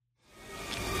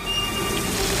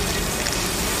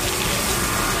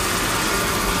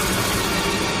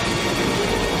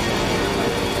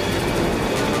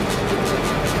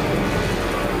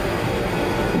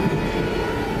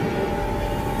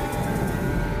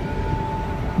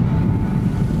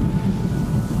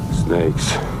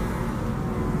Snakes.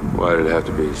 Why did it have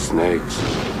to be snakes?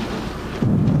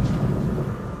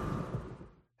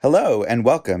 Hello, and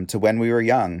welcome to When We Were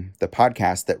Young, the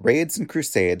podcast that raids and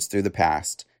crusades through the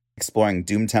past, exploring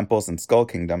doom temples and skull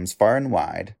kingdoms far and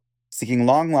wide, seeking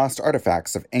long-lost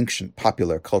artifacts of ancient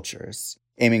popular cultures,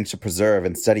 aiming to preserve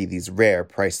and study these rare,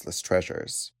 priceless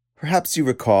treasures. Perhaps you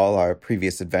recall our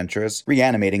previous adventures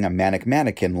reanimating a manic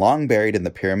mannequin long buried in the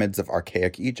pyramids of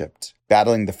archaic Egypt,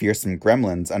 battling the fearsome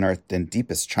gremlins unearthed in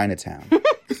deepest Chinatown,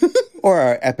 or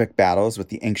our epic battles with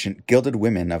the ancient gilded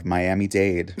women of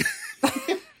Miami-Dade.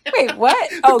 Wait,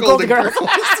 what? Oh, Golden Girls.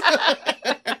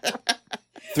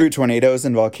 Through tornadoes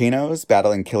and volcanoes,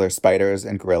 battling killer spiders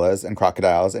and gorillas and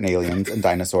crocodiles and aliens and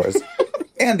dinosaurs,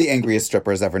 and the angriest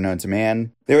strippers ever known to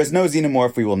man. There is no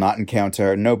xenomorph we will not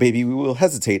encounter, no baby we will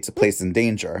hesitate to place in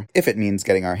danger, if it means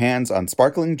getting our hands on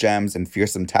sparkling gems and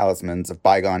fearsome talismans of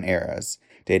bygone eras,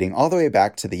 dating all the way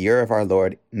back to the year of our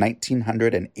Lord,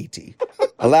 1980.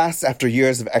 Alas, after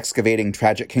years of excavating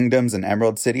tragic kingdoms and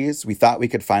emerald cities, we thought we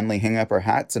could finally hang up our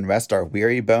hats and rest our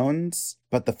weary bones.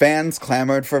 But the fans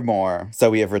clamored for more, so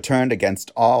we have returned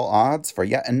against all odds for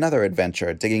yet another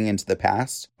adventure digging into the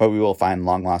past, where we will find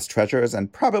long-lost treasures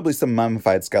and probably some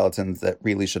mummified skeletons that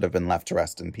really should have been left to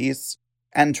rest in peace.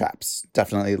 And traps.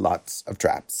 Definitely lots of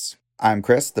traps. I'm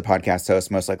Chris, the podcast host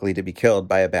most likely to be killed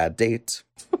by a bad date.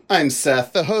 I'm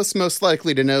Seth, the host most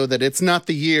likely to know that it's not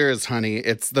the years, honey,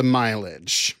 it's the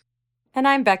mileage. And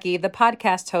I'm Becky, the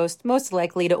podcast host most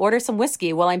likely to order some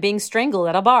whiskey while I'm being strangled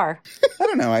at a bar. I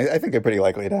don't know, I think I'm pretty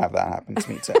likely to have that happen to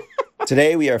me too.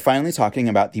 Today we are finally talking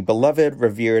about the beloved,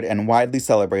 revered, and widely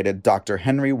celebrated Dr.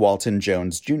 Henry Walton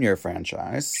Jones Jr.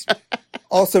 franchise,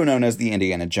 also known as the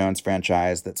Indiana Jones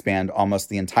franchise, that spanned almost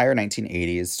the entire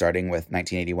 1980s, starting with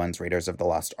 1981's Raiders of the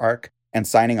Lost Ark, and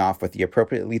signing off with the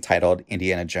appropriately titled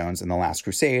Indiana Jones and the Last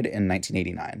Crusade in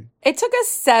 1989. It took us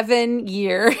 7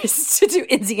 years to do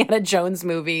Indiana Jones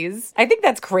movies. I think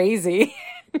that's crazy.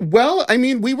 Well, I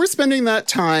mean, we were spending that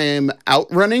time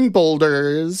outrunning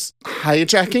boulders,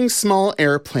 hijacking small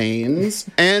airplanes,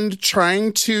 and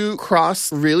trying to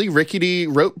cross really rickety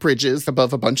rope bridges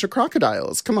above a bunch of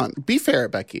crocodiles. Come on, be fair,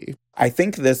 Becky. I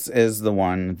think this is the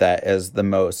one that is the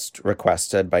most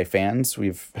requested by fans.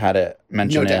 We've had it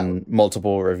mentioned in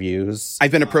multiple reviews.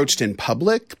 I've been approached in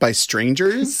public by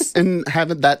strangers and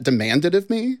haven't that demanded of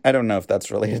me. I don't know if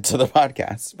that's related to the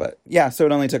podcast, but yeah, so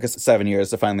it only took us 7 years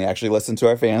to finally actually listen to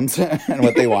our fans and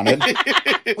what they wanted.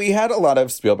 We had a lot of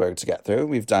Spielberg to get through.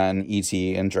 We've done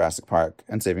E.T. and Jurassic Park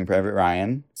and Saving Private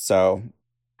Ryan, so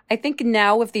I think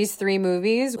now with these 3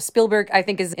 movies, Spielberg, I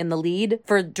think, is in the lead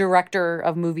for director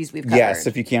of movies we've covered. Yes,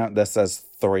 if you count this as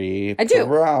 3. I do.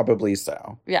 Probably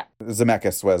so. Yeah.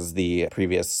 Zemeckis was the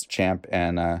previous champ,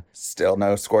 and still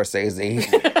no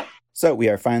Scorsese. So we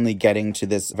are finally getting to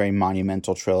this very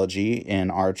monumental trilogy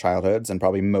in our childhoods, and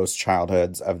probably most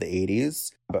childhoods of the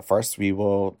 80s. But first, we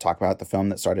will talk about the film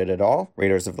that started it all,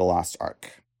 Raiders of the Lost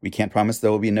Ark. We can't promise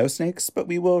there will be no snakes, but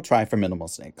we will try for minimal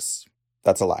snakes.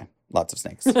 That's a lie. Lots of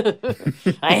snakes.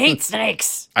 I hate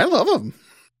snakes. I love them.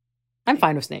 I'm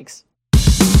fine with snakes.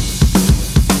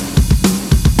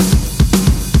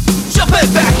 Jumping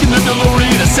back in the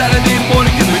DeLorean a Saturday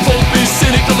morning, and we both be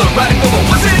cynical or radical.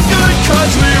 But was it good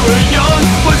cause we were young?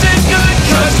 Was it good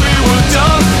cause we were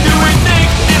dumb? Do we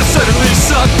think it certainly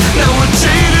sucked? Now we're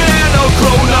jaded and all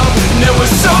grown up, and there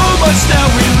was so much that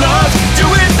we loved. Do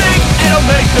we think it'll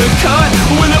make the cut?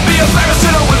 Will it be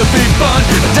embarrassing or will it be fun?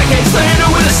 Decades later,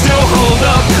 will it still hold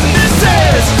up? This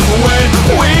is When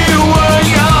We Were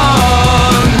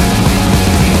Young.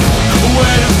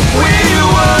 When we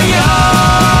were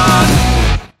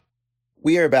young.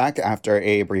 We are back after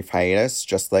a brief hiatus,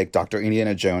 just like Dr.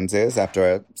 Indiana Jones is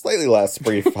after a slightly less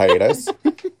brief hiatus.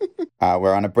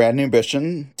 We're on a brand new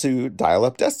mission to dial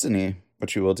up destiny,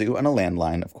 which we will do on a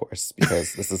landline, of course,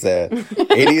 because this is a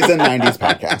 80s and 90s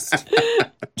podcast.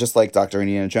 Just like Dr.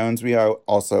 Indiana Jones, we are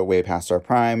also way past our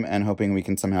prime and hoping we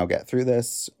can somehow get through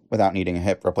this without needing a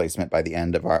hip replacement by the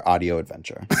end of our audio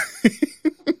adventure.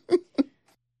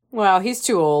 Wow, he's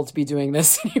too old to be doing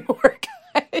this anymore,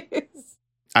 guys.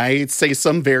 I say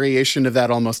some variation of that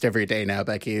almost every day now,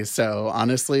 Becky, so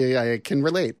honestly, I can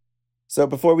relate. So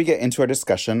before we get into our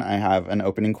discussion, I have an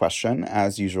opening question,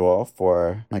 as usual,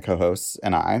 for my co-hosts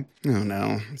and I. Oh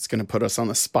no, it's going to put us on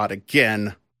the spot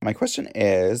again. My question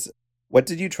is, what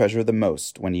did you treasure the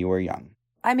most when you were young?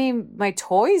 I mean, my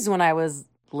toys when I was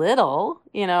little,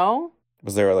 you know?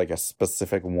 Was there like a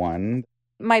specific one?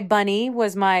 My bunny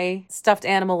was my stuffed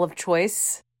animal of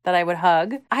choice that I would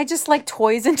hug. I just like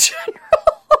toys in general.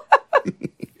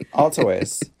 All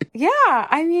toys. Yeah,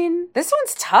 I mean, this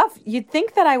one's tough. You'd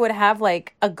think that I would have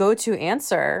like a go-to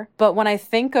answer, but when I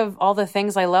think of all the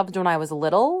things I loved when I was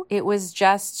little, it was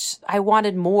just, I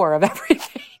wanted more of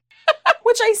everything.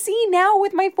 Which I see now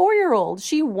with my 4-year-old.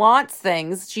 She wants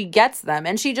things, she gets them,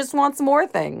 and she just wants more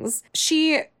things.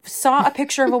 She saw a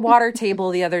picture of a water table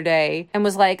the other day and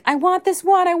was like, I want this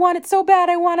one. I want it so bad.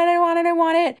 I want it. I want it. I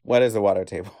want it. What is a water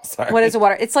table? Sorry. What is a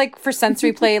water? It's like for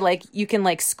sensory play, like you can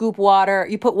like scoop water,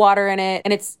 you put water in it,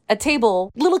 and it's a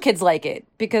table. Little kids like it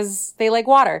because they like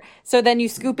water. So then you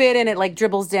scoop it and it like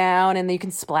dribbles down and then you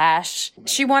can splash.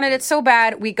 She wanted it so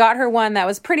bad. We got her one that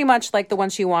was pretty much like the one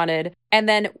she wanted. And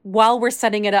then while we're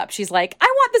setting it up, she's like, I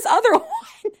want this other one.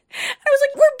 I was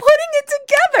like, we're putting it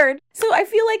together. So I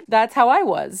feel like that's how I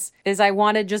was, is I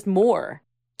wanted just more.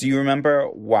 Do you remember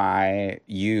why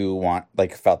you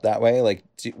felt that way? Like,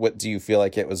 do you feel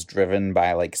like it was driven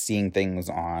by like seeing things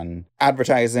on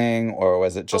advertising, or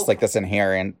was it just like this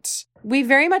inherent? We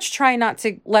very much try not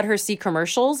to let her see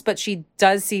commercials, but she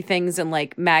does see things in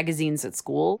like magazines at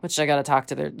school, which I got to talk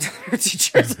to her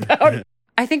teachers about.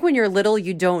 I think when you're little,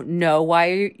 you don't know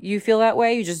why you feel that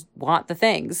way. You just want the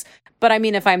things. But I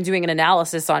mean, if I'm doing an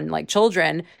analysis on like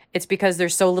children, it's because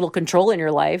there's so little control in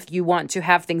your life. You want to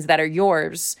have things that are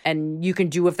yours and you can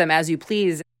do with them as you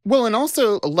please. Well, and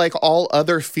also, like all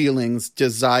other feelings,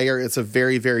 desire is a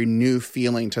very, very new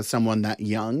feeling to someone that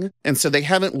young. And so they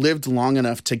haven't lived long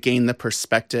enough to gain the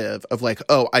perspective of like,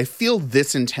 oh, I feel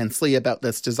this intensely about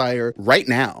this desire right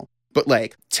now. But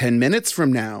like 10 minutes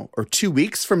from now or 2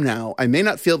 weeks from now, I may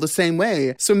not feel the same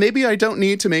way. So maybe I don't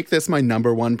need to make this my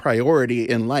number one priority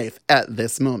in life at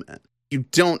this moment. You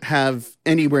don't have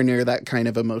anywhere near that kind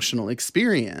of emotional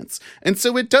experience. And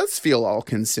so it does feel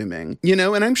all-consuming, you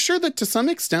know? And I'm sure that to some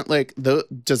extent, like, the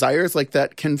desires like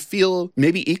that can feel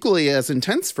maybe equally as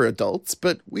intense for adults,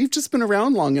 but we've just been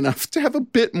around long enough to have a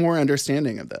bit more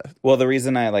understanding of that. Well, the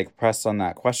reason I, like, pressed on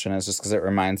that question is just because it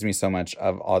reminds me so much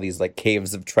of all these, like,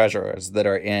 caves of treasures that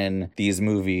are in these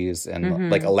movies and,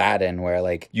 like, Aladdin, where,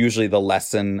 like, usually the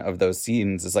lesson of those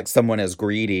scenes is, like, someone is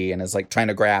greedy and is, like, trying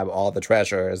to grab all the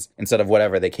treasures instead of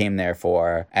whatever they came there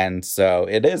for. And so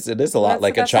it is a lot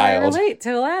like a child. That's how I relate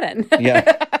to Aladdin.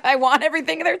 Yeah. I want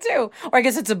everything there too. Or I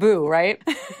guess it's Abu, right?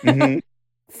 Mm-hmm.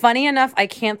 Funny enough, I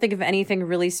can't think of anything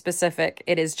really specific.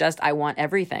 It is just I want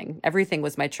everything. Everything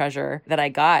was my treasure that I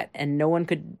got, and no one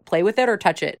could play with it or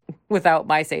touch it without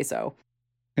my say-so.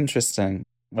 Interesting.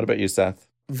 What about you, Seth?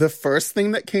 The first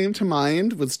thing that came to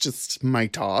mind was just my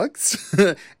dogs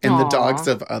and the dogs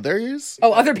of others.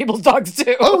 Oh, other people's dogs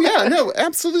too. Oh, yeah, no,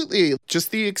 absolutely.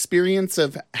 Just the experience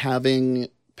of having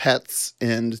pets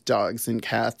and dogs and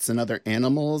cats and other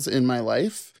animals in my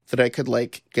life that I could,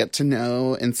 like, get to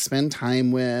know and spend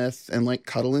time with and, like,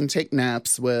 cuddle and take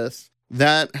naps with.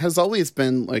 That has always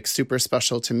been, like, super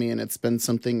special to me, and it's been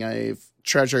something I've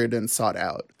treasured and sought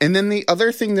out. And then the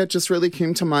other thing that just really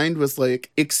came to mind was like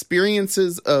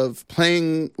experiences of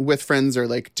playing with friends or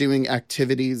like doing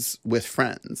activities with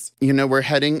friends. You know, we're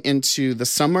heading into the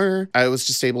summer. I was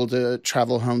just able to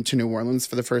travel home to New Orleans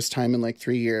for the first time in like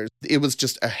 3 years. It was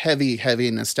just a heavy,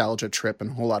 heavy nostalgia trip in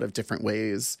a whole lot of different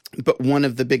ways. But one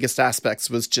of the biggest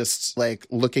aspects was just like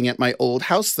looking at my old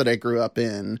house that I grew up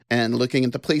in and looking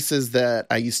at the places that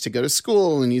I used to go to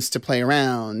school and used to play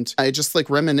around. I just like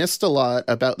reminisced a lot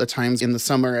about the times in the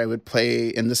summer I would play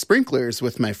in the sprinklers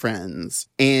with my friends.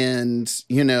 And,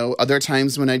 you know, other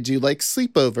times when I do like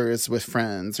sleepovers with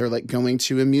friends or like going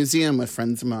to a museum with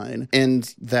friends of mine.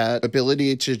 And that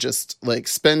ability to just like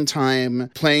spend time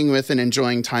playing with and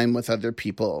enjoying time with other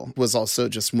people was also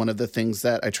just one of the things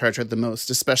that I treasured the most,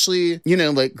 especially, you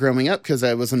know, like growing up because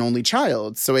I was an only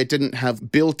child. So I didn't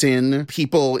have built-in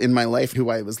people in my life who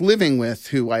I was living with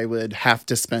who I would have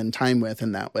to spend time with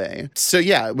in that way. So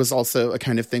yeah, it was also a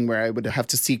kind of thing where I would have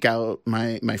to seek out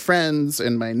my friends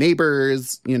and my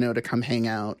neighbors, you know, to come hang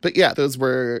out. But yeah, those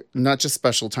were not just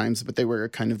special times, but they were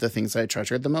kind of the things I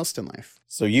treasured the most in life.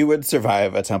 So you would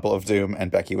survive a Temple of Doom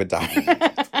and Becky would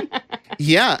die.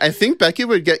 Yeah, I think Becky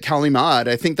would get Kalimad.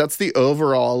 I think that's the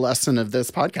overall lesson of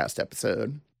this podcast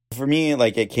episode. For me,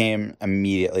 like, it came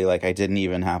immediately. Like, I didn't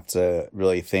even have to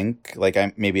really think.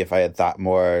 Like, maybe if I had thought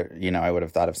more, you know, I would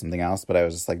have thought of something else. But I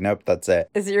was just like, nope, that's it.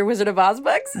 Is it your Wizard of Oz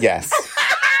books? Yes.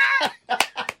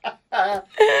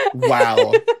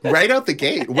 Wow. Right out the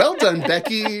gate. Well done,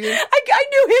 Becky. I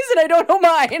knew his and I don't know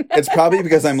mine. It's probably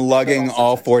because I'm lugging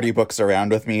all 40 books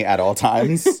around with me at all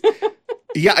times.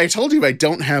 Yeah, I told you I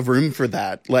don't have room for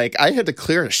that. Like, I had to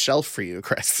clear a shelf for you,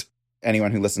 Chris.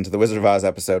 anyone who listened to the Wizard of Oz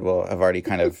episode will have already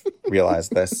kind of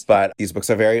realized this, but these books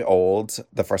are very old.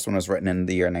 The first one was written in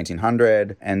the year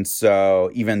 1900. And so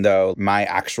even though my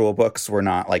actual books were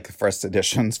not like the first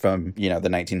editions from, the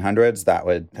 1900s, that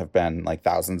would have been like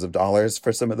thousands of dollars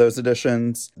for some of those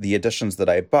editions. The editions that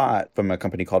I bought from a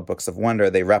company called Books of Wonder,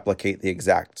 they replicate the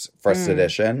exact first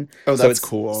edition. Oh, so that's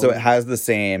cool. So it has the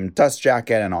same dust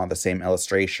jacket and all the same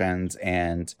illustrations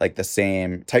and like the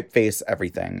same typeface,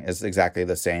 everything is exactly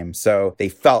the same. So they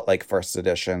felt like first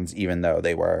editions, even though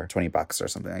they were $20 or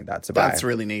something like that to buy. That's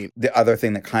really neat. The other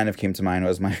thing that kind of came to mind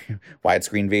was my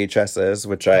widescreen VHSs,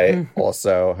 which I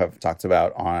also have talked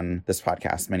about on this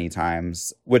podcast many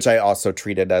times, which I also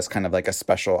treated as kind of like a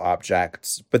special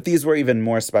object. But these were even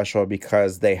more special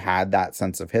because they had that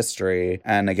sense of history.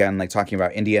 And again, like talking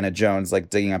about Indiana Jones, like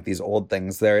digging up these old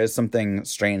things, there is something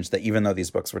strange that even though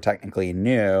these books were technically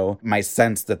new, my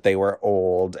sense that they were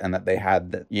old and that they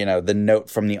had, the note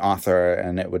from the author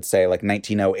and it would say like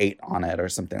 1908 on it or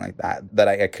something like that, that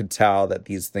I could tell that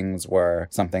these things were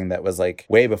something that was like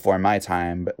way before my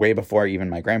time, but way before even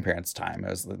my grandparents' time.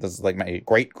 This is like my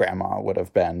great grandma would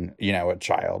have been, a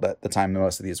child at the time that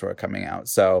most of these were coming out.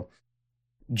 So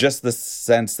just the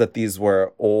sense that these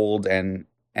were old and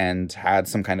had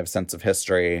some kind of sense of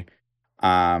history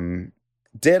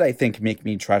did, I think, make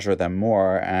me treasure them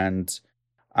more. And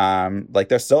like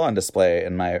they're still on display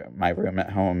in my room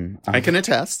at home. I can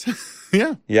attest.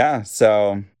 Yeah. Yeah.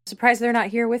 So Surprised they're not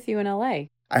here with you in LA.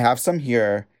 I have some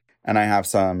here and I have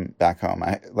some back home.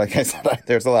 Like I said,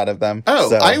 there's a lot of them. Oh,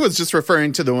 so. I was just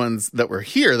referring to the ones that were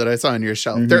here that I saw on your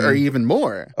shelf. Mm-hmm. There are even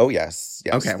more. Oh, yes.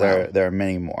 Okay, There are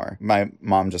many more. My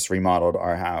mom just remodeled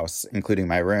our house, including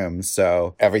my room.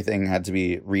 So everything had to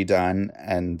be redone.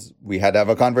 And we had to have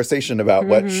a conversation about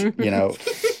which,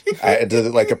 I had to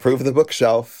like approve the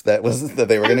bookshelf that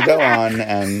they were going to go on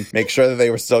and make sure that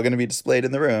they were still going to be displayed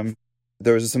in the room.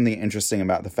 There was something interesting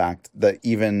about the fact that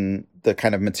even the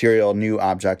kind of material new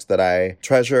object that I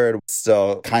treasured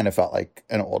still kind of felt like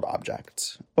an old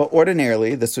object. Well,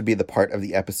 ordinarily, this would be the part of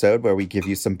the episode where we give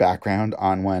you some background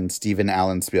on one Stephen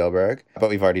Allen Spielberg, but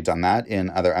we've already done that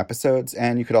in other episodes,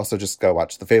 and you could also just go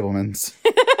watch The Fabelmans,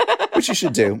 which you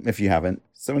should do if you haven't.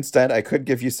 So instead, I could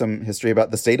give you some history about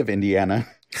the state of Indiana.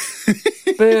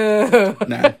 Boo.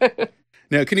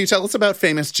 No, can you tell us about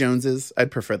Famous Joneses?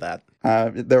 I'd prefer that.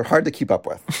 They're hard to keep up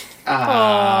with.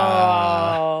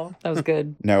 Oh, that was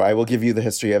good. No, I will give you the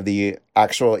history of the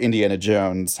actual Indiana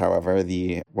Jones, however,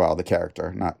 the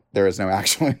character. There is no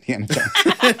actual Indiana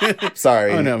Jones.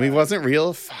 Sorry. Oh, no, he wasn't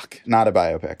real? Fuck. Not a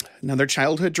biopic. Another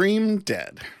childhood dream?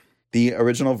 Dead. The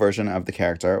original version of the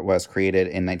character was created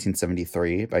in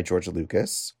 1973 by George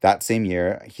Lucas. That same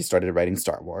year, he started writing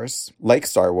Star Wars. Like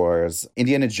Star Wars,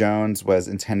 Indiana Jones was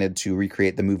intended to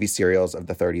recreate the movie serials of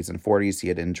the 30s and 40s he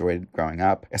had enjoyed growing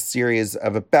up, a series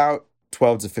of about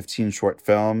 12 to 15 short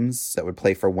films that would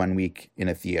play for 1 week in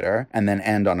a theater and then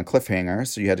end on a cliffhanger,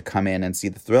 so you had to come in and see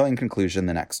the thrilling conclusion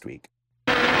the next week.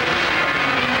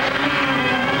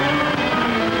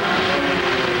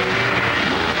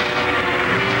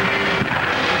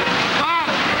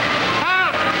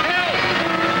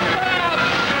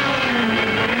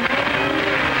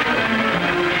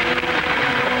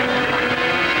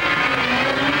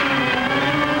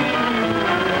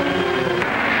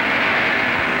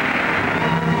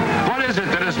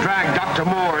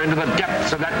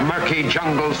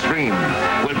 Jungle stream.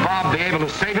 Will Bob be able to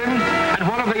save him? And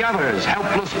what of the others,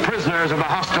 helpless prisoners of the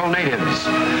hostile natives?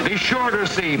 Be sure to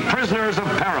see Prisoners of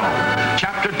Peril,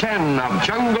 Chapter 10 of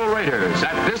Jungle Raiders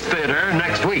at this theater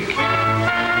next week.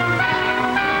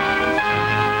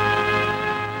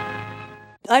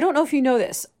 I don't know if you know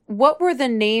this. What were the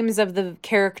names of the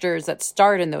characters that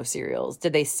starred in those serials?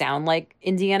 Did they sound like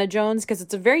Indiana Jones? Because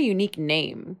it's a very unique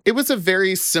name. It was a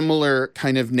very similar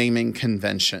kind of naming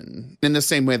convention in the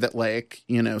same way that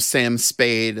Sam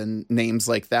Spade and names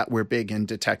like that were big in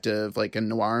detective, like in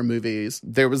noir movies.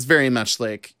 There was very much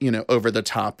over the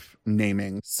top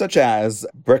naming. Such as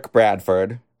Brick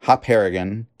Bradford, Hop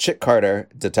Harrigan, Chick Carter,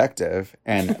 detective,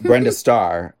 and Brenda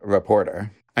Starr,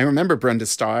 reporter. I remember Brenda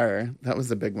Starr. That was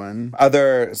a big one.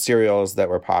 Other serials that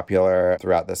were popular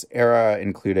throughout this era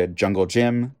included Jungle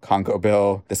Jim, Congo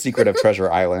Bill, The Secret of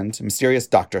Treasure Island, Mysterious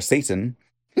Dr. Satan,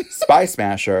 Spy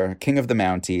Smasher, King of the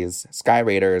Mounties, Sky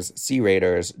Raiders, Sea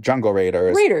Raiders, Jungle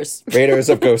Raiders, Raiders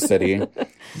of Ghost City,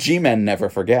 G-Men Never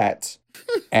Forget,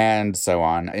 and so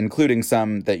on, including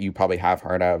some that you probably have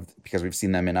heard of because we've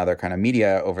seen them in other kind of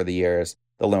media over the years.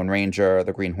 the Lone Ranger,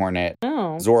 the Green Hornet,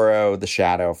 Oh. Zorro, the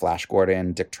Shadow, Flash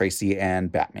Gordon, Dick Tracy,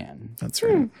 and Batman. That's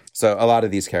right. So a lot of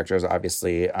these characters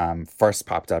obviously first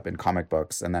popped up in comic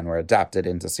books and then were adapted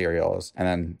into serials and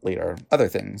then later other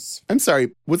things. I'm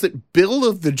sorry, was it Bill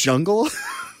of the Jungle?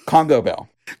 Congo Bill.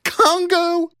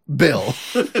 Congo Bill.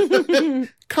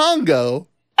 Congo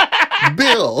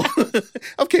Bill.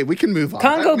 Okay, we can move on.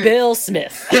 Congo Bill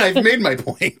Smith. I've made my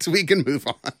point. We can move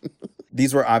on.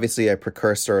 These were obviously a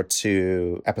precursor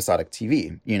to episodic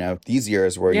TV. You know, these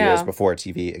years were Yeah. years before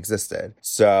TV existed.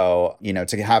 So, you know,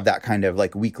 to have that kind of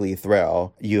like weekly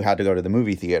thrill, you had to go to the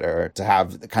movie theater to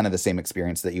have kind of the same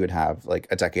experience that you would have like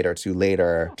a decade or two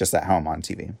later just at home on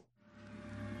TV.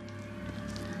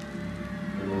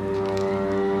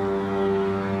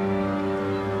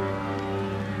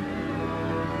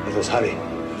 Let us hurry.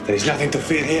 There is nothing to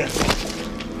fear here.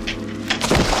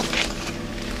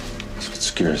 That's what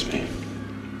scares me.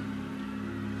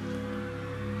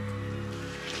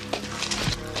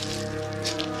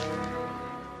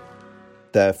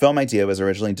 The film idea was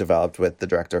originally developed with the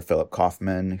director Philip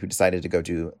Kaufman, who decided to go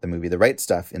do the movie The Right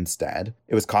Stuff instead.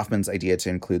 It was Kaufman's idea to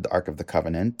include the Ark of the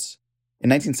Covenant. In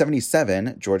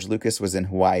 1977, George Lucas was in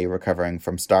Hawaii recovering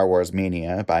from Star Wars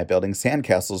mania by building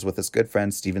sandcastles with his good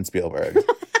friend Steven Spielberg.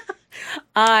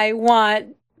 I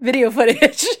want video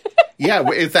footage. Yeah,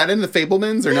 is that in the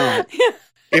Fablemans or not?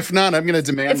 If not, I'm going to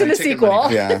demand It's in my the ticket sequel.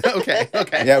 money. Yeah. Okay.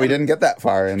 Yeah, we didn't get that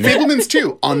far. And Fablemans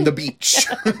 2, on the beach.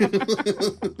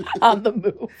 On the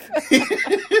move.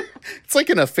 It's like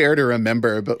an affair to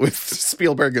remember, but with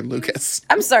Spielberg and Lucas.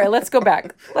 I'm sorry, let's go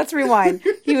back. Let's rewind.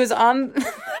 He was on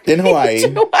in Hawaii.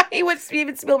 Hawaii with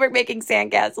Steven Spielberg making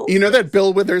sandcastles. You know that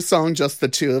Bill Withers song, Just the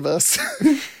Two of Us?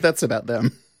 That's about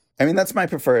them. I mean, that's my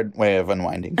preferred way of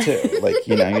unwinding, too. Like,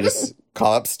 you know, you just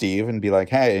call up Steve and be like,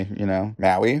 hey, you know,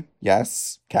 Maui,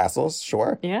 yes, castles,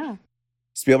 sure. Yeah.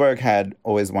 Spielberg had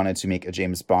always wanted to make a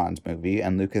James Bond movie,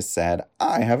 and Lucas said,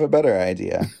 I have a better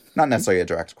idea. Not necessarily a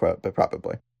direct quote, but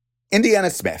probably. Indiana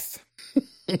Smith.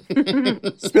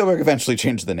 Spielberg eventually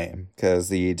changed the name because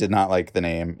he did not like the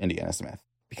name Indiana Smith.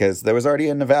 Because there was already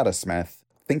a Nevada Smith.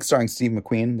 Think starring Steve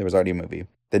McQueen, there was already a movie.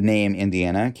 The name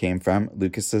Indiana came from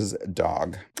Lucas's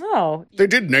dog. Oh, They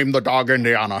did name the dog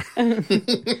Indiana.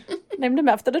 named him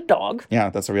after the dog. Yeah,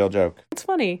 that's a real joke. It's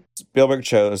funny. Spielberg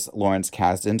chose Lawrence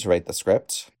Kasdan to write the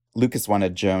script. Lucas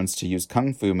wanted Jones to use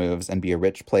kung fu moves and be a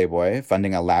rich playboy,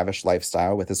 funding a lavish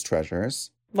lifestyle with his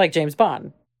treasures. Like James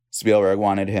Bond. Spielberg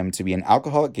wanted him to be an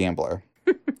alcoholic gambler.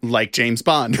 Like James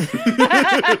Bond.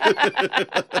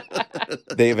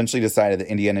 They eventually decided that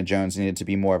Indiana Jones needed to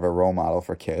be more of a role model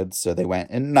for kids, so they went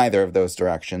in neither of those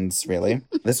directions, really.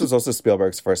 This was also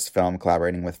Spielberg's first film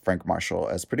collaborating with Frank Marshall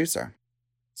as producer.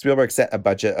 Spielberg set a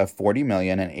budget of $40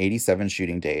 million and 87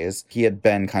 shooting days. He had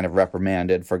been kind of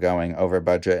reprimanded for going over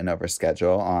budget and over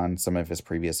schedule on some of his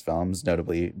previous films,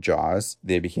 notably Jaws.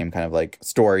 They became kind of like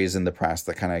stories in the press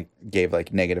that kind of gave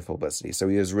like negative publicity. So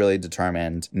he was really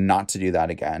determined not to do that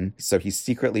again. So he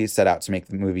secretly set out to make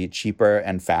the movie cheaper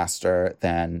and faster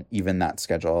than even that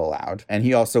schedule allowed. And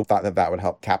he also thought that that would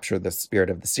help capture the spirit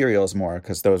of the serials more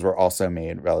because those were also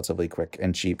made relatively quick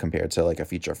and cheap compared to like a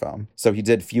feature film. So he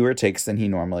did fewer takes than he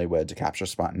normally would to capture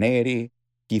spontaneity.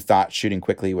 He thought shooting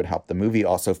quickly would help the movie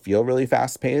also feel really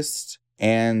fast-paced.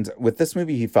 And with this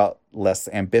movie, he felt less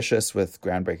ambitious with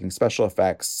groundbreaking special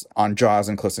effects. On Jaws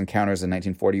and Close Encounters in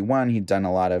 1941, he'd done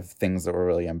a lot of things that were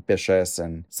really ambitious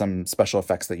and some special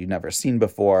effects that you'd never seen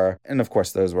before. And of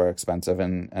course, those were expensive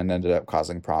and ended up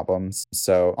causing problems.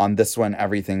 So on this one,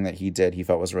 everything that he did, he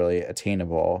felt was really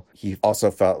attainable. He also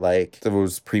felt like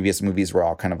those previous movies were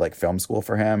all kind of like film school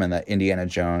for him, and that Indiana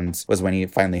Jones was when he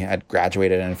finally had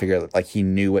graduated and figured like he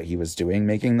knew what he was doing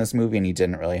making this movie, and he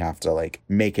didn't really have to like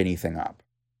make anything up.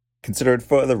 Considered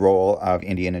for the role of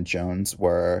Indiana Jones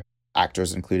were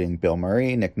actors including Bill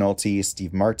Murray, Nick Nolte,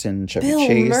 Steve Martin, Chevy Bill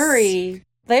Chase. Murray.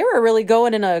 They were really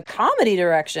going in a comedy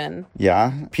direction.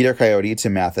 Yeah. Peter Coyote,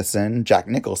 Tim Matheson, Jack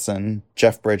Nicholson,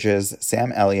 Jeff Bridges,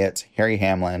 Sam Elliott, Harry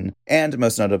Hamlin, and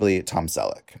most notably Tom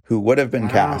Selleck, who would have been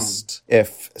cast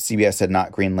if CBS had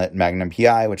not greenlit Magnum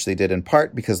P.I., which they did in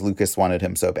part because Lucas wanted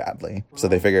him so badly. So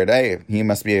they figured, hey, he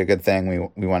must be a good thing.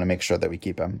 We want to make sure that we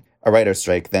keep him. A writer's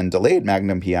strike then delayed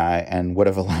Magnum P.I. and would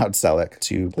have allowed Selleck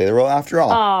to play the role after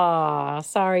all. Aw,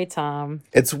 sorry, Tom.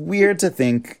 It's weird to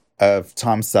think of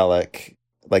Tom Selleck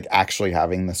like actually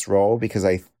having this role because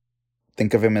I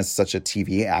think of him as such a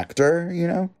TV actor, you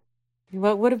know?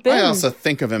 What would have been? I also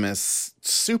think of him as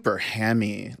super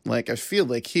hammy. Like, I feel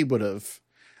like he would have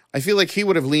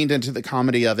leaned into the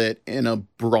comedy of it in a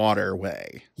broader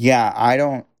way. I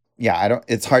don't,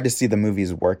 it's hard to see the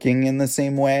movies working in the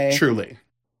same way. Truly.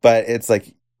 But it's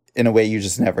like, in a way you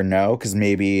just never know, because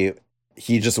maybe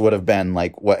he just would have been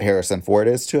like what Harrison Ford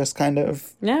is to us, kind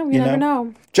of. Yeah, we never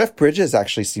know. Jeff Bridges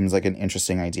actually seems like an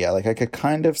interesting idea. Like, I could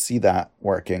kind of see that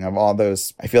working. Of all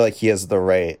those, I feel like he has the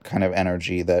right kind of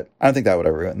energy that I don't think that would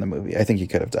have ruined the movie. I think he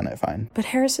could have done it fine. But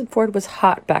Harrison Ford was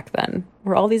hot back then.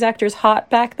 Were all these actors hot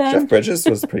back then? Jeff Bridges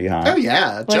was pretty hot. Oh,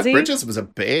 yeah. Jeff he? Bridges was a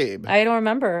babe. I don't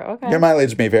remember. Okay. Your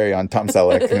mileage may vary on Tom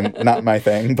Selleck, and not my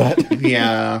thing, but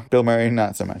Yeah. Bill Murray,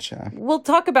 not so much, yeah. We'll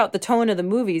talk about the tone of the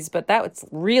movies, but that was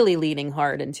really leaning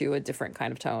hard into a different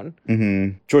kind of tone.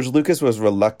 Mm-hmm. George Lucas was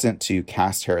reluctant to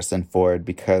cast Harrison Ford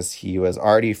because he was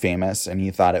already famous, and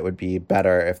he thought it would be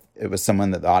better if it was someone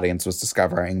that the audience was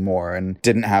discovering more and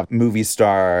didn't have movie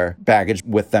star baggage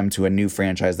with them to a new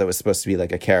franchise that was supposed to be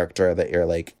like a character that you're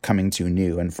like coming to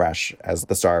new and fresh as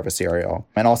the star of a serial.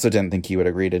 And also didn't think he would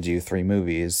agree to do 3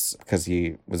 movies because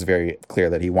he was very clear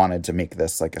that he wanted to make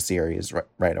this like a series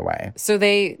right away. So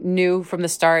they knew from the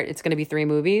start it's going to be 3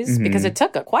 movies because it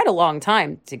took quite a long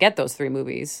time to get those 3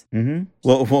 movies. Mm-hmm.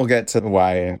 We'll get to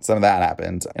why some of that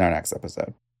happened in our next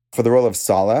episode. For the role of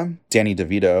Sala, Danny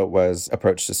DeVito was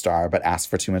approached to star but asked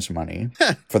for too much money.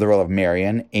 For the role of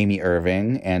Marion, Amy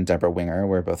Irving and Deborah Winger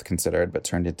were both considered but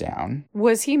turned it down.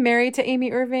 Was he married to Amy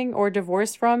Irving or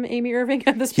divorced from Amy Irving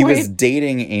at this He point? was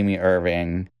dating Amy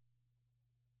Irving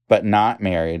but not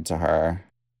married to her.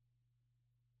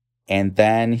 And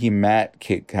then he met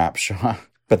Kate Capshaw.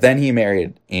 But then he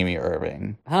married Amy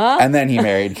Irving. Huh? And then he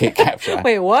married Kate Capshaw.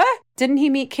 Wait, what? Didn't he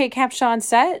meet Kate Capshaw on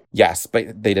set? Yes,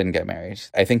 but they didn't get married.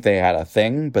 I think they had a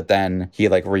thing, but then he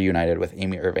like reunited with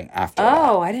Amy Irving after that.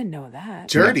 Oh, I didn't know that.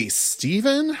 Dirty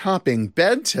Steven hopping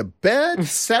bed to bed,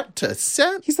 set to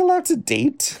set. He's allowed to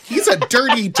date. He's a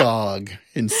dirty dog,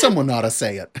 and someone ought to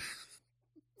say it.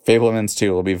 Fablemans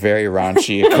 2 will be very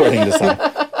raunchy, according to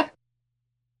some.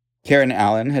 Karen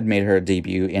Allen had made her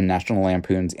debut in National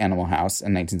Lampoon's Animal House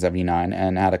in 1979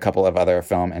 and had a couple of other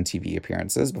film and TV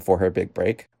appearances before her big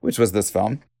break, which was this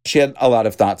film. She had a lot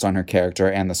of thoughts on her character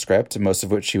and the script, most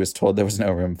of which she was told there was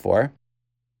no room for.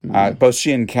 Both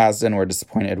she and Kasdan were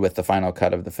disappointed with the final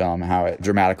cut of the film, how it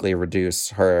dramatically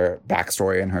reduced her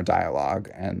backstory and her dialogue.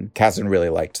 And Kasdan really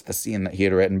liked the scene that he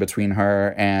had written between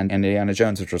her and Indiana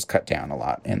Jones, which was cut down a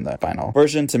lot in the final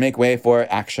version to make way for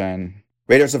action.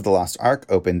 Raiders of the Lost Ark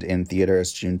opened in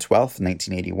theaters June 12th,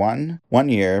 1981, 1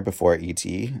 year before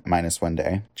E.T., minus 1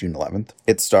 day, June 11th.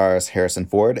 It stars Harrison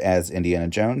Ford as Indiana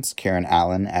Jones, Karen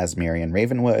Allen as Marion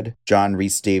Ravenwood, John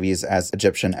Rhys Davies as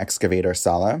Egyptian excavator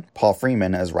Sala, Paul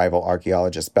Freeman as rival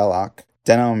archaeologist Belloc,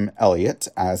 Denholm Elliott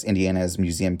as Indiana's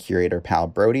museum curator Pal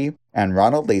Brody, and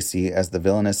Ronald Lacey as the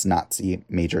villainous Nazi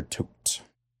Major Todt.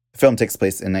 The film takes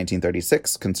place in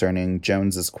 1936, concerning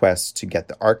Jones's quest to get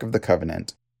the Ark of the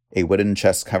Covenant, a wooden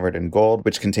chest covered in gold,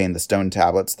 which contained the stone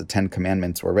tablets the 10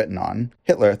 Commandments were written on.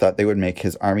 Hitler thought they would make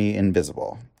his army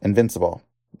invincible.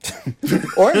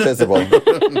 Or invisible.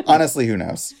 Honestly, who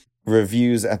knows?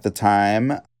 Reviews at the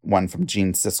time, one from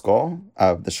Gene Siskel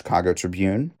of the Chicago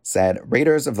Tribune, said,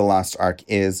 Raiders of the Lost Ark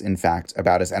is, in fact,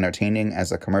 about as entertaining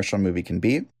as a commercial movie can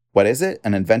be. What is it?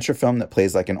 An adventure film that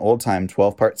plays like an old-time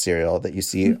 12-part serial that you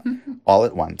see all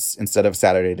at once, instead of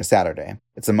Saturday to Saturday.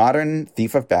 It's a modern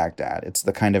Thief of Baghdad. It's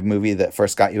the kind of movie that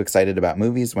first got you excited about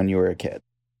movies when you were a kid.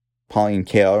 Pauline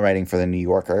Kael, writing for The New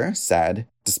Yorker, said,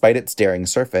 despite its daring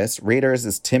surface, Raiders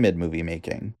is timid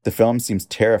movie-making. The film seems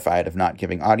terrified of not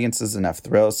giving audiences enough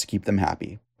thrills to keep them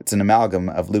happy. It's an amalgam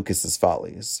of Lucas's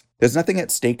follies. There's nothing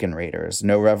at stake in Raiders,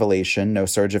 no revelation, no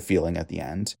surge of feeling at the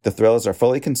end. The thrills are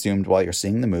fully consumed while you're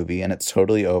seeing the movie, and it's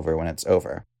totally over when it's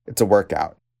over. It's a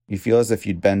workout. You feel as if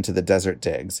you'd been to the desert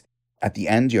digs. At the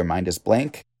end, your mind is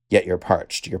blank, yet you're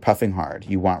parched. You're puffing hard.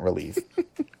 You want relief.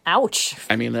 Ouch.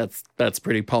 I mean, that's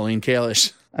pretty Pauline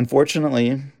Kaelish.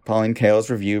 Unfortunately, Pauline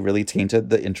Kael's review really tainted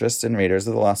the interest in Raiders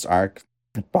of the Lost Ark.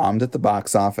 It bombed at the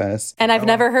box office. And I've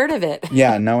never heard of it.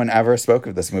 Yeah, no one ever spoke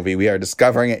of this movie. We are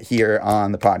discovering it here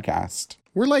on the podcast.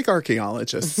 We're like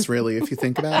archaeologists, really, if you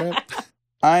think about it.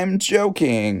 I'm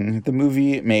joking. The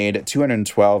movie made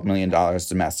 $212 million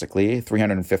domestically,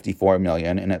 $354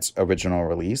 million in its original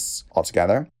release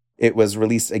altogether. It was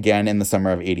released again in the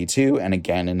summer of 82 and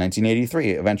again in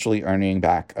 1983, eventually earning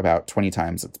back about 20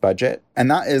 times its budget. And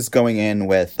that is going in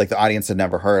with, like, the audience had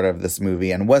never heard of this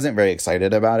movie and wasn't very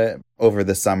excited about it. Over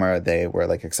the summer, they were,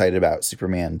 like, excited about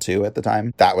Superman 2 at the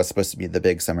time. That was supposed to be the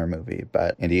big summer movie,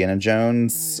 but Indiana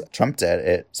Jones trumped it.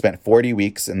 It spent 40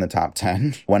 weeks in the top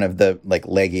 10, one of the, like,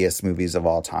 leggiest movies of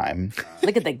all time.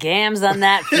 Look at the gams on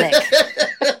that flick.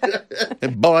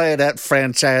 And boy, that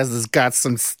franchise has got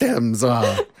some stems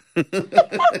on.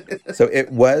 So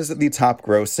it was the top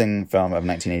grossing film of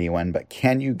 1981, but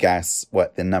can you guess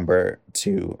what the number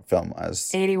 2 film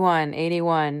was?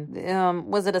 81.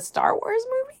 Was it a Star Wars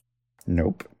movie?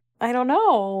 Nope. I don't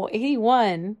know.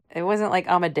 81. It wasn't like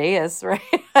Amadeus, right?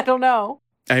 I don't know.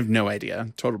 I have no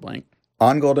idea. Total blank.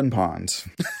 On Golden Pond.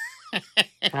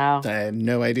 Wow. I had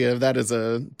no idea if that is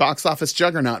a box office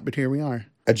juggernaut, but here we are.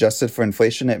 Adjusted for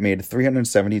inflation, it made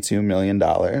 $372 million,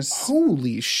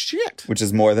 Holy shit. which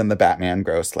is more than the Batman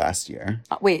grossed last year.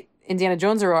 Wait, Indiana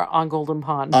Jones or On Golden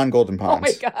Pond? On Golden Oh Pond.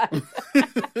 my God.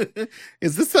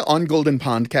 Is this the On Golden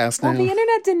Pond cast now? Well, the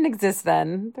internet didn't exist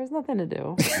then. There's nothing to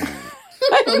do.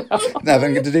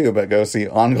 Nothing to do but go see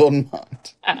On Golden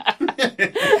Pond.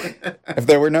 If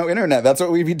there were no internet, that's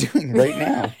what we'd be doing right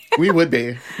now. We would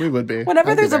be. Whenever I'd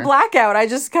be there's a there. blackout, I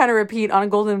just kind of repeat On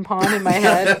Golden Pond in my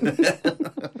head.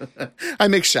 I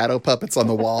make shadow puppets on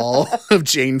the wall of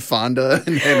Jane Fonda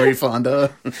and Henry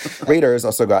Fonda. Raiders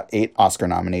also got 8 Oscar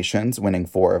nominations, winning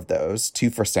 4 of those, 2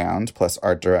 for sound, plus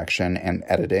art direction and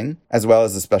editing, as well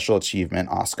as a Special Achievement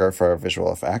Oscar for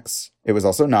visual effects. It was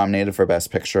also nominated for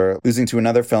Best Picture, losing to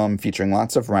another film featuring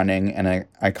lots of running and an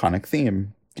iconic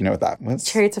theme. Do you know what that was?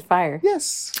 Chariots of Fire.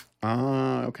 Yes.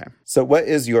 Okay. So what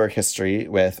is your history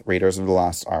with Raiders of the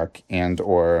Lost Ark and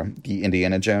or the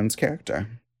Indiana Jones character?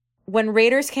 When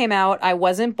Raiders came out, I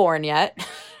wasn't born yet.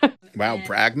 Wow,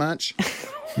 brag much?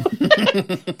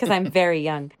 Because I'm very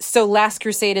young. So Last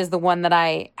Crusade is the one that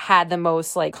I had the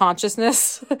most like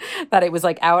consciousness that it was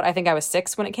like out. I think I was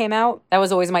 6 when it came out. That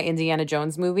was always my Indiana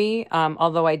Jones movie.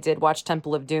 Although I did watch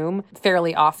Temple of Doom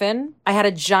fairly often. I had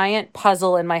a giant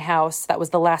puzzle in my house that was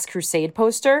the Last Crusade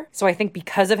poster. So I think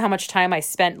because of how much time I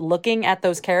spent looking at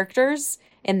those characters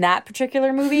in that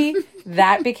particular movie,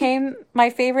 that became my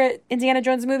favorite Indiana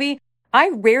Jones movie. I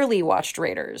rarely watched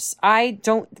Raiders. I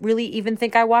don't really even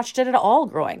think I watched it at all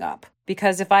growing up.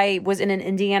 Because if I was in an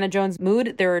Indiana Jones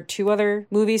mood, there were 2 other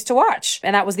movies to watch.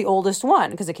 And that was the oldest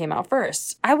one because it came out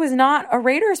first. I was not a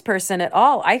Raiders person at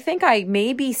all. I think I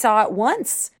maybe saw it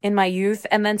once in my youth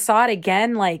and then saw it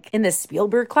again like in the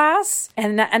Spielberg class.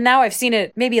 And now I've seen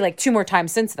it maybe like 2 more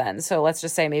times since then. So let's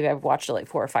just say maybe I've watched it like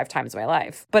 4 or 5 times in my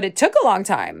life. But it took a long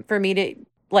time for me to...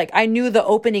 Like, I knew the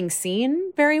opening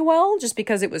scene very well just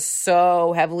because it was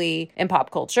so heavily in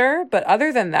pop culture. But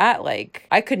other than that, like,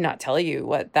 I could not tell you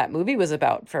what that movie was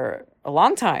about for a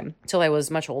long time till I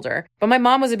was much older. But my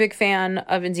mom was a big fan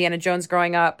of Indiana Jones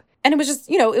growing up. And it was just,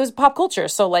 you know, it was pop culture.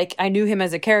 So, like, I knew him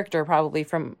as a character probably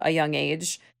from a young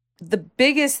age. The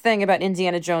biggest thing about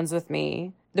Indiana Jones with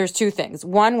me... There's 2 things.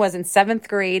 One was in 7th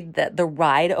grade that the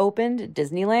ride opened at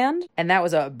Disneyland. And that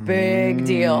was a big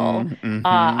deal. Mm-hmm.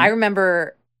 I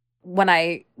remember... When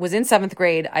I was in 7th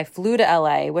grade, I flew to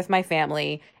LA with my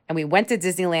family and we went to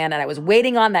Disneyland and I was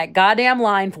waiting on that goddamn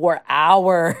line for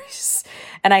hours.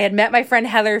 And I had met my friend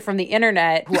Heather from the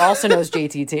internet, who also knows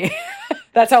JTT.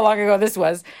 That's how long ago this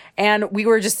was. And we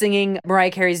were just singing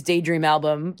Mariah Carey's Daydream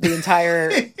album the entire...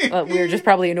 we were just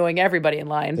probably annoying everybody in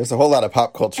line. There's a whole lot of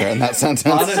pop culture in that sentence.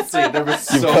 Honestly, there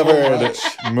was You've so covered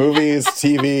much. movies,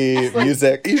 TV,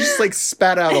 music. You just like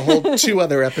spat out a whole 2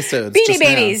 other episodes. Beanie just now.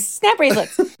 Babies, snap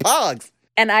bracelets. Pogs.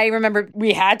 And I remember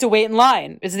we had to wait in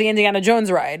line. It's the Indiana Jones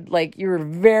ride. Like, you were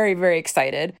very, very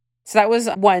excited. So that was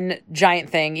one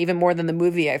giant thing, even more than the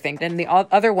movie, I think. And the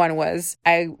other one was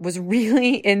I was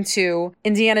really into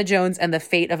Indiana Jones and the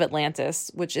Fate of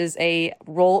Atlantis, which is a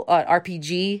role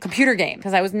RPG computer game.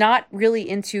 Because I was not really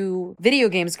into video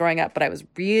games growing up, but I was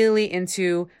really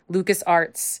into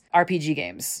LucasArts RPG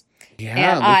games.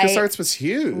 Yeah, And LucasArts was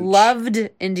huge. Loved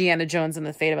Indiana Jones and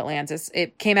the Fate of Atlantis.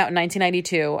 It came out in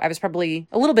 1992. I was probably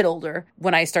a little bit older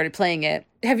when I started playing it.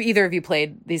 Have either of you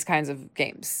played these kinds of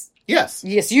games? Yes.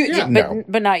 Yes, you, Yeah.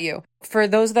 but not you. For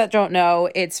those that don't know,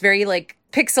 it's very like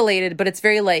pixelated, but it's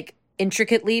very like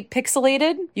intricately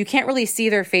pixelated. You can't really see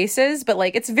their faces, but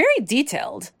like it's very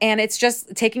detailed. And it's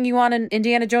just taking you on an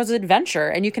Indiana Jones adventure.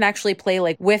 And you can actually play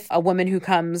like with a woman who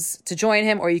comes to join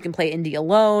him, or you can play Indy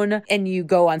alone and you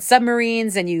go on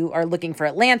submarines and you are looking for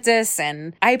Atlantis.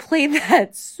 And I played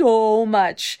that so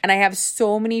much. And I have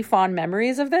so many fond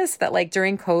memories of this that like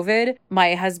during COVID,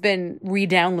 my husband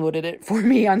re-downloaded it for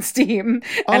me on Steam.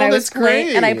 And Oh, I was that's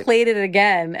playing and I great. played it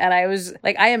again. And I was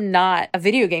like, I am not a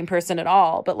video game person at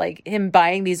all, but like him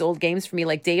buying these old games for me,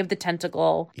 like Day of the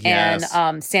Tentacle Yes.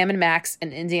 and Sam and Max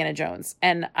and Indiana Jones.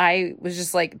 And I was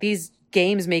just like, these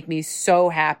games make me so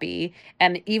happy.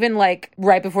 And even like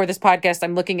right before this podcast,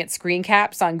 I'm looking at screen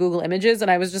caps on Google Images and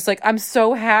I was just like, I'm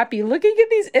so happy looking at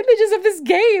these images of this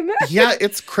game. Yeah,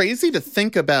 it's crazy to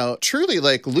think about. Truly,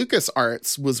 like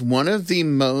LucasArts was one of the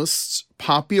most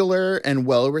popular and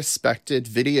well-respected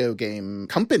video game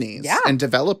companies Yeah. and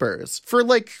developers for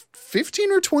like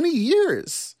 15 or 20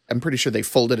 years. I'm pretty sure they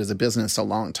folded as a business a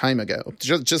long time ago.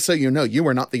 Just so you know, you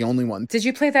were not the only one. Did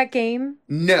you play that game?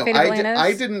 No, Fate of Atlantis?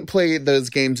 I didn't play those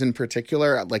games in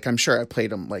particular. Like, I'm sure I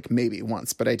played them like maybe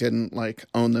once, but I didn't like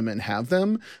own them and have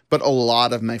them. But a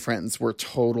lot of my friends were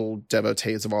total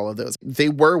devotees of all of those. They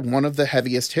were one of the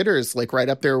heaviest hitters, like right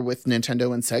up there with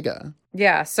Nintendo and Sega.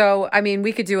 Yeah. So, I mean,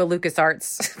 we could do a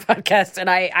LucasArts podcast and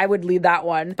I would lead that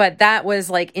one. But that was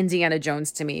like Indiana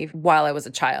Jones to me while I was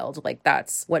a child. Like,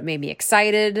 that's what made me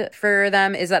excited for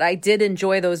them, is that I did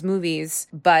enjoy those movies,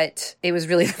 but it was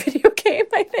really the video game,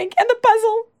 I think, and the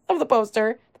puzzle of the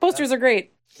poster. The posters are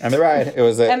great. And the ride. It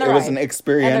was And the an ride.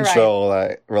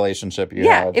 experiential relationship you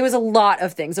Yeah, had. it was a lot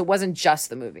of things. It wasn't just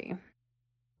the movie.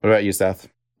 What about you, Seth?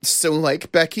 So,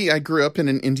 like Becky, I grew up in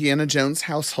an Indiana Jones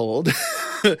household.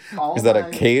 Is that a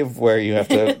cave where you have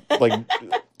to like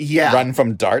Yeah. run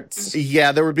from darts?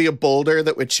 Yeah, there would be a boulder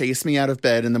that would chase me out of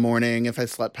bed in the morning if I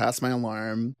slept past my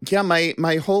alarm. Yeah,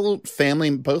 my whole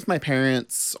family, both my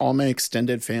parents, all my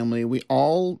extended family, we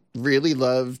all really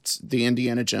loved the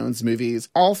Indiana Jones movies.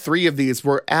 All three of these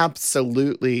were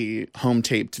absolutely home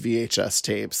taped VHS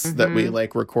tapes that we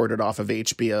like recorded off of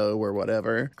HBO or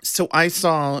whatever. So I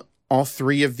saw all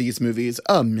three of these movies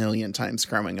a million times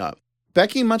growing up.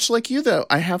 Becky, much like you, though,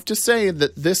 I have to say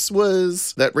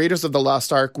that Raiders of the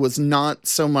Lost Ark was not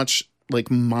so much like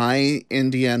my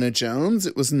Indiana Jones.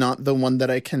 It was not the one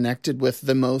that I connected with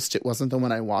the most. It wasn't the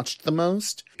one I watched the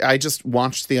most. I just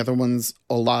watched the other ones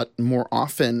a lot more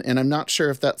often, and I'm not sure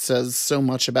if that says so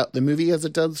much about the movie as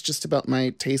it does just about my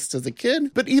taste as a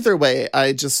kid. But either way,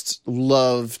 I just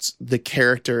loved the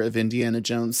character of Indiana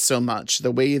Jones so much.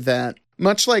 The way that,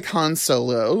 much like Han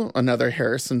Solo, another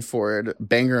Harrison Ford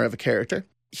banger of a character,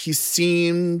 he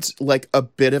seemed like a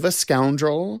bit of a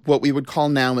scoundrel, what we would call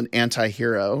now an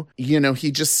anti-hero. You know, he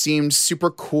just seemed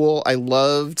super cool. I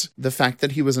loved the fact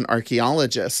that he was an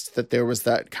archaeologist, that there was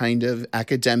that kind of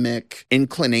academic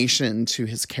inclination to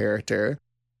his character.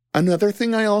 Another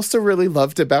thing I also really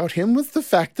loved about him was the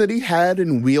fact that he had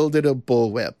and wielded a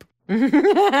bullwhip.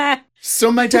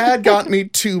 So my dad got me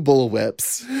 2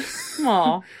 bullwhips.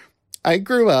 Aw. I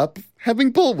grew up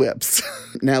having bullwhips.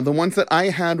 Now, the ones that I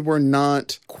had were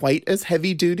not quite as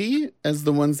heavy duty as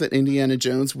the ones that Indiana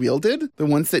Jones wielded. The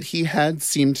ones that he had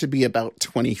seemed to be about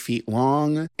 20 feet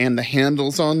long, and the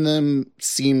handles on them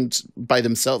seemed by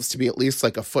themselves to be at least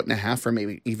like 1.5 feet or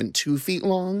maybe even 2 feet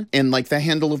long. And like the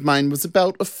handle of mine was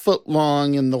about 1 foot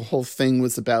long, and the whole thing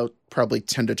was about probably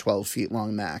 10 to 12 feet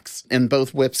long max. And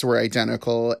both whips were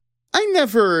identical. I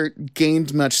never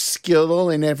gained much skill.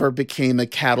 I never became a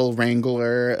cattle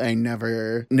wrangler.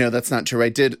 No, that's not true. I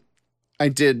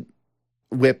did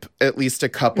whip at least a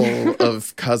couple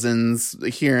of cousins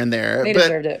here and there. They but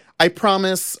deserved it. I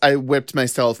promise I whipped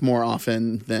myself more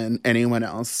often than anyone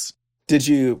else. Did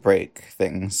you break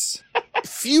things?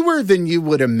 Fewer than you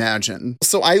would imagine.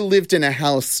 So I lived in a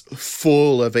house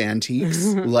full of antiques,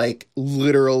 like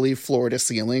literally floor to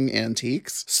ceiling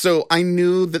antiques. So I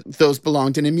knew that those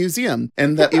belonged in a museum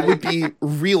and that it would be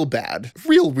real bad,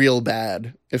 real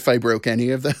bad if I broke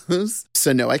any of those.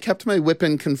 So no, I kept my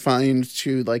whipping confined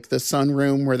to like the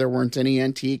sunroom where there weren't any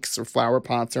antiques or flower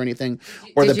pots or anything,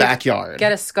 or Did the you backyard.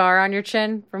 Get a scar on your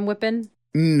chin from whipping?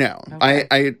 No, Okay.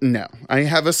 I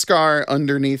have a scar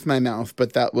underneath my mouth,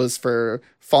 but that was for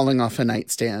falling off a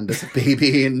nightstand as a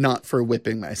baby and not for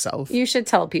whipping myself. You should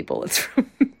tell people it's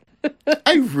from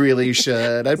I really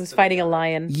should. I was fighting a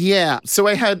lion. Yeah. So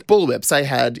I had bullwhips. I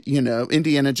had,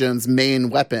 Indiana Jones' main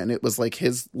weapon. It was like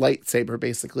his lightsaber,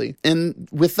 basically. And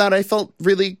with that, I felt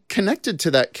really connected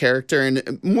to that character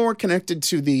and more connected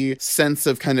to the sense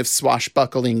of kind of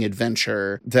swashbuckling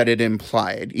adventure that it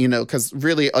implied, because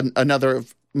really another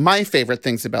of my favorite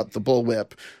things about the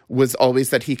bullwhip was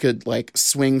always that he could like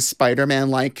swing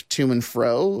Spider-Man-like to and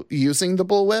fro using the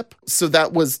bullwhip. So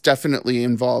that was definitely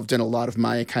involved in a lot of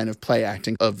my kind of play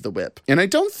acting of the whip. And I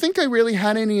don't think I really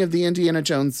had any of the Indiana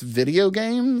Jones video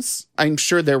games. I'm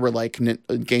sure there were like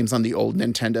games on the old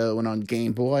Nintendo and on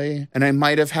Game Boy. And I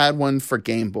might have had one for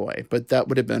Game Boy, but that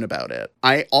would have been about it.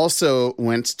 I also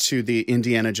went to the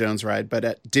Indiana Jones ride, but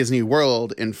at Disney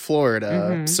World in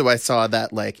Florida. So I saw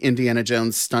that like Indiana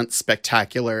Jones stunt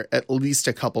spectacular at least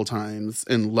a couple couple times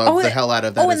and loved the hell out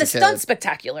of that. Oh, as and the a kid. stunt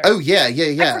spectacular. Oh, yeah, yeah,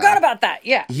 yeah. I forgot about that.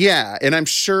 Yeah. Yeah, and I'm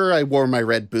sure I wore my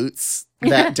red boots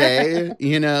that day.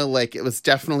 You know, like it was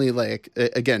definitely like,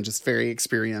 again, just very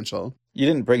experiential. You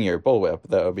didn't bring your bullwhip,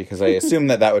 though, because I assume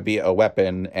that would be a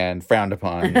weapon and frowned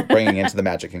upon bringing into the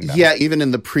Magic Kingdom. Yeah, even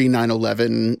in the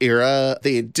pre-9/11 era,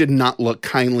 they did not look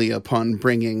kindly upon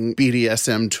bringing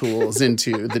BDSM tools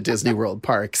into the Disney World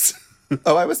parks.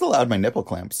 Oh, I was allowed my nipple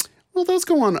clamps. Well, those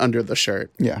go on under the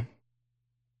shirt. Yeah.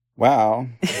 Wow.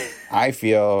 I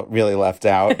feel really left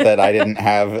out that I didn't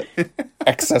have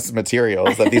excess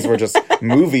materials, that these were just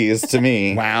movies to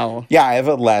me. Wow. Yeah, I have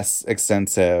a less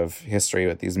extensive history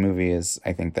with these movies,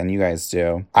 I think, than you guys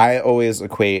do. I always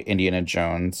equate Indiana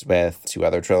Jones with two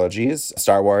other trilogies,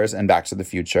 Star Wars and Back to the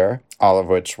Future, all of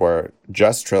which were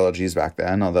just trilogies back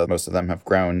then, although most of them have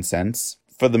grown since.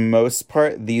 For the most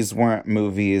part, these weren't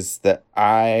movies that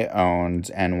I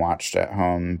owned and watched at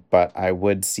home, but I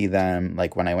would see them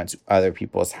like when I went to other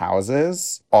people's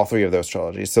houses, all three of those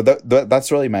trilogies. So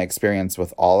that's really my experience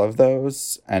with all of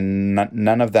those. And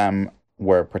none of them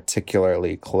were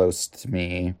particularly close to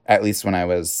me, at least when I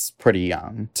was pretty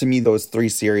young. To me, those three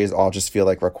series all just feel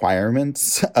like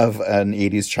requirements of an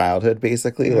 80s childhood,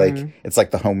 basically. Like, it's like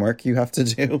the homework you have to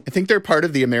do. I think they're part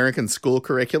of the American school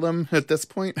curriculum at this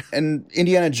point. And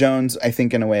Indiana Jones, I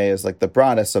think, in a way, is like the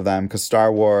broadest of them, because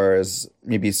Star Wars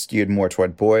maybe skewed more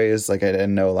toward boys. Like, I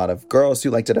didn't know a lot of girls who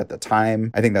liked it at the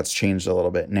time. I think that's changed a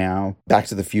little bit now. Back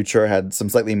to the Future had some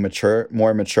slightly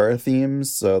more mature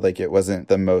themes, so like it wasn't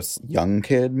the most young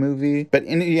kid movie. But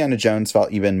Indiana Jones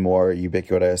felt even more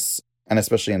ubiquitous. And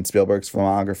especially in Spielberg's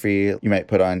filmography, you might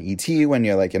put on E.T. when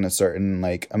you're like in a certain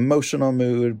like emotional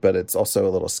mood, but it's also a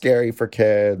little scary for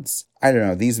kids. I don't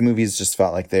know. These movies just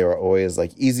felt like they were always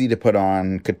like easy to put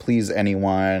on, could please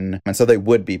anyone. And so they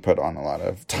would be put on a lot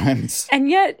of times. And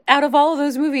yet, out of all of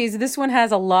those movies, this one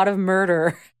has a lot of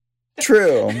murder.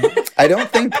 True. I don't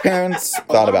think parents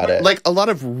thought about it. Like a lot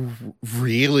of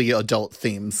really adult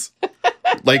themes.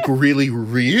 Like really,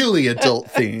 really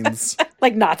adult themes.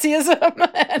 Like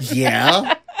Nazism.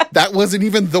 Yeah. That wasn't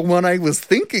even the one I was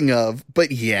thinking of,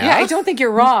 but yeah. Yeah, I don't think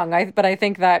you're wrong, but I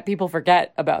think that people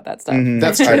forget about that stuff.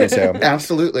 That's I true. do too.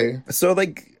 Absolutely. So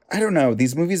like, I don't know.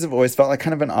 These movies have always felt like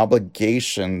kind of an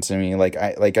obligation to me.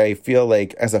 I feel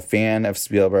like as a fan of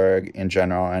Spielberg in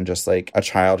general, and just like a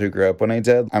child who grew up when I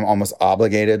did, I'm almost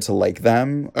obligated to like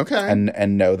them. Okay.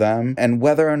 And know them. And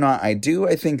whether or not I do,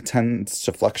 I think tends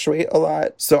to fluctuate a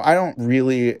lot. So I don't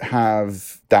really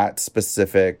have that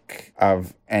specific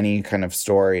of any kind of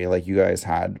story like you guys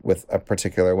had with a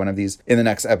particular one of these. In the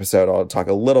next episode, I'll talk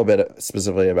a little bit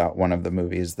specifically about one of the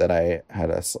movies that I had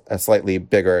a slightly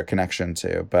bigger connection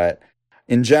to. But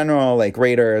in general, like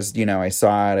Raiders, you know, I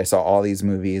saw all these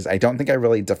movies. I don't think I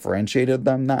really differentiated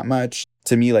them that much.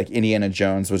 To me, like Indiana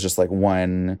Jones was just like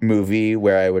one movie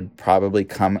where I would probably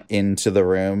come into the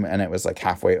room and it was like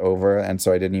halfway over. And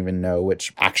so I didn't even know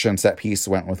which action set piece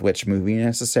went with which movie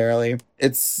necessarily.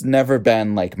 It's never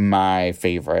been like my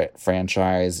favorite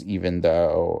franchise, even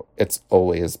though it's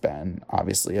always been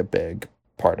obviously a big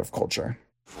part of culture.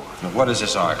 Now, what does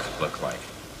this ark look like?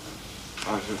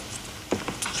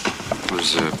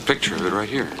 There's a picture of it right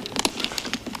here.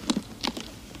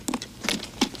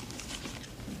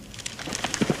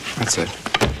 That's it.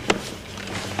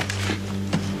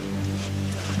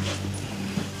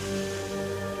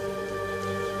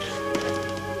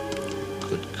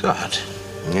 Good God.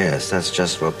 Yes, that's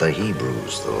just what the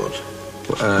Hebrews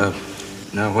thought.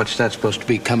 Now what's that supposed to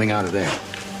be coming out of there?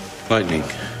 Lightning.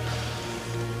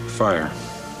 Fire.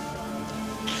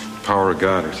 Power of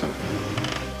God or something.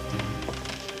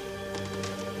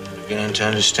 You're beginning to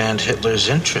understand Hitler's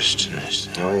interest in this.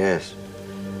 Oh, yes.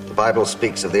 The Bible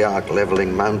speaks of the ark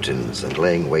leveling mountains and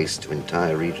laying waste to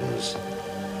entire regions.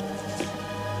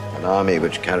 An army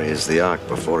which carries the ark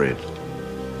before it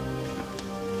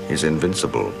is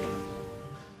invincible.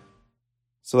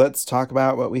 So let's talk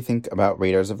about what we think about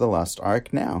Raiders of the Lost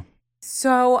Ark now.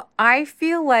 So I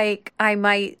feel like I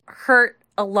might hurt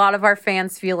a lot of our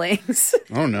fans' feelings.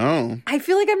 Oh no. I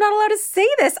feel like I'm not allowed to say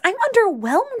this. I'm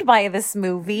underwhelmed by this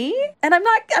movie. And I'm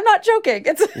not joking.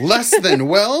 It's Less than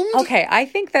whelmed? Okay, I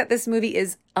think that this movie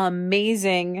is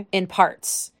amazing in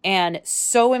parts and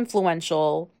so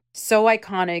influential, so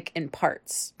iconic in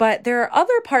parts. But there are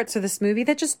other parts of this movie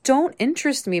that just don't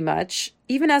interest me much,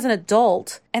 even as an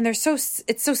adult. And it's so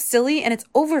silly and it's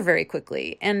over very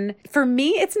quickly. And for me,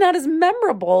 it's not as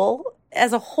memorable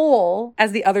as a whole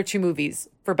as the other two movies,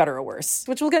 for better or worse,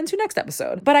 which we'll get into next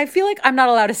episode. But I feel like I'm not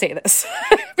allowed to say this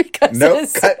because Nope,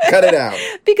 cut it out.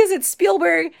 Because it's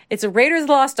Spielberg, it's a Raiders of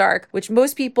the Lost Ark, which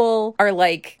most people are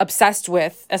like obsessed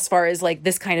with as far as like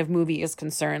this kind of movie is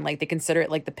concerned. Like they consider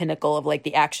it like the pinnacle of like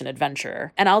the action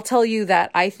adventure. And I'll tell you that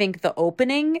I think the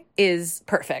opening is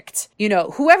perfect. You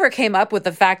know, whoever came up with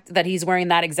the fact that he's wearing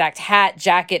that exact hat,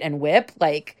 jacket, and whip,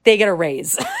 like they get a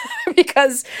raise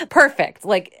because perfect.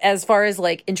 Like as far as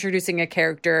like introducing a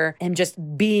character and just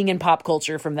being in pop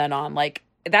culture from then on, like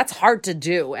that's hard to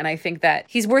do. And I think that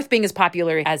he's worth being as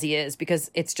popular as he is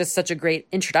because it's just such a great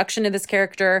introduction to this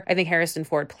character. I think Harrison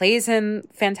Ford plays him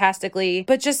fantastically.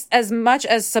 But just as much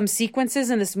as some sequences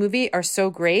in this movie are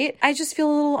so great, I just feel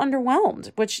a little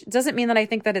underwhelmed, which doesn't mean that I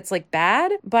think that it's like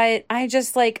bad, but I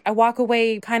just like, I walk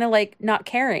away kind of like not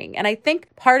caring. And I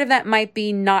think part of that might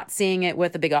be not seeing it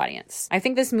with a big audience. I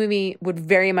think this movie would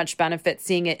very much benefit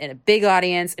seeing it in a big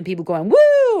audience and people going,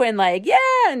 woo, and like, yeah,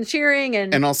 and cheering.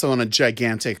 And also on a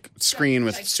gigantic screen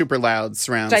with super loud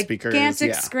surround speakers.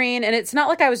 Gigantic screen. And it's not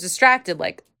like I was distracted.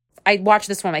 Like I watched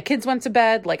this when my kids went to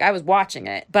bed. Like I was watching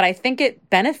it. But I think it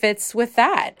benefits with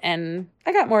that. And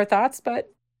I got more thoughts,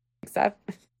 but except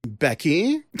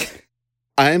Becky,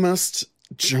 I must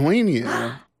join you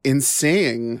in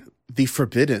saying the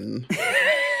forbidden.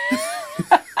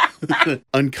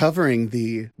 Uncovering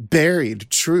the buried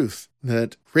truth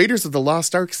that Raiders of the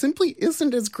Lost Ark simply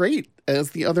isn't as great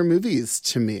as the other movies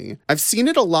to me. I've seen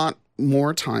it a lot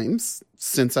more times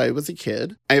since I was a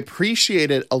kid. I appreciate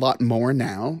it a lot more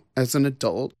now as an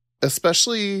adult,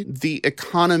 especially the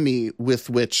economy with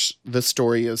which the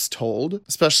story is told,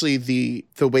 especially the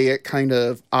way it kind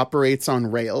of operates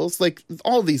on rails. Like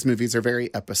all these movies are very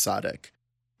episodic,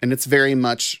 and it's very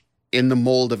much in the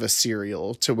mold of a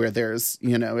serial to where there's,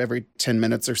 you know, every 10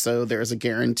 minutes or so, there's a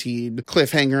guaranteed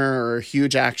cliffhanger or a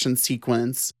huge action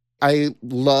sequence. I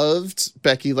loved,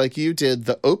 Becky, like you did,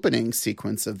 the opening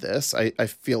sequence of this. I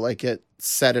feel like it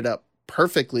set it up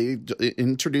perfectly,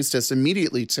 introduced us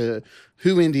immediately to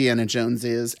who Indiana Jones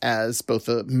is as both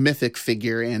a mythic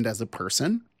figure and as a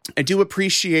person. I do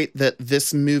appreciate that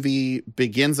this movie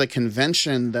begins a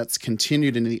convention that's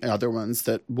continued in the other ones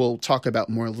that we'll talk about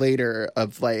more later,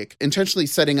 of like intentionally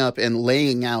setting up and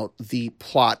laying out the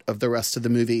plot of the rest of the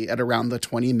movie at around the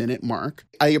 20-minute mark.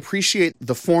 I appreciate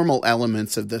the formal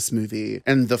elements of this movie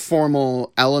and the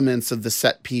formal elements of the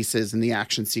set pieces and the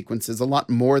action sequences a lot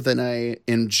more than I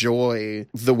enjoy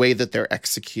the way that they're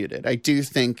executed. I do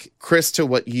think, Chris, to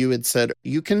what you had said,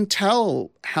 you can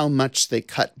tell how much they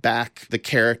cut back the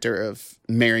character of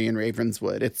Marion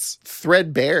Ravenswood. It's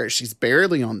threadbare. She's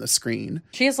barely on the screen.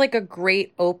 She has like a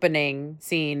great opening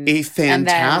scene. A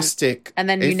fantastic, and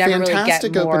then you never really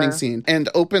get more. Opening scene, and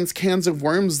opens cans of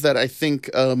worms that I think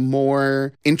a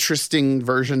more interesting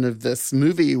version of this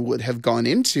movie would have gone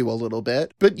into a little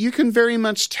bit. But you can very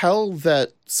much tell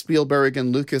that Spielberg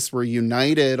and Lucas were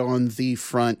united on the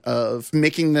front of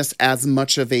making this as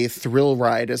much of a thrill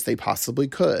ride as they possibly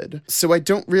could. So I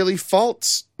don't really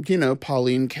fault, you know,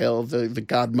 Pauline Kael, the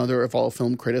godmother of all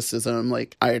film criticism.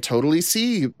 Like, I totally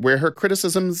see where her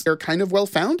criticisms are kind of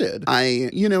well-founded. I,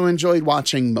 you know, enjoyed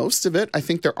watching most of it. I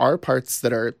think there are parts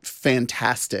that are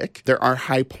fantastic. There are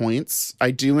high points.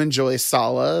 I do enjoy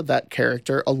Sala, that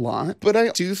character, a lot. But I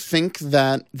do think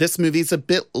that this movie's a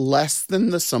bit less than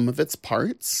the sum of its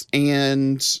parts.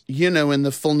 And, you know, in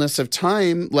the fullness of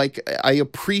time, like, I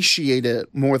appreciate it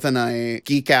more than I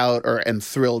geek out or am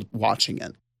thrilled watching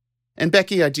it. And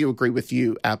Becky, I do agree with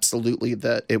you absolutely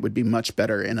that it would be much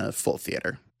better in a full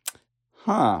theater.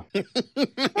 Huh.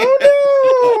 Oh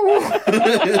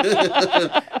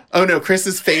no! Oh no,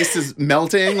 Chris's face is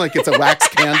melting like it's a wax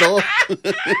candle.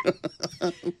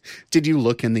 Did you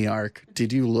look in the Ark?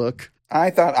 Did you look? I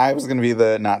thought I was going to be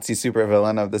the Nazi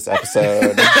supervillain of this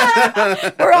episode.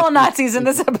 We're all Nazis in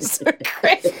this episode.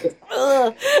 Great.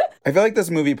 I feel like this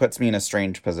movie puts me in a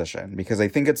strange position because I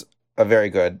think it's a very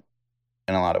good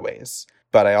in a lot of ways,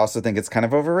 but I also think it's kind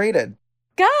of overrated.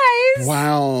 Guys!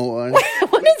 Wow.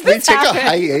 What is this We take a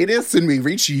hiatus and we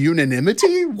reach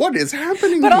unanimity? What is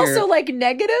happening but here? also, like,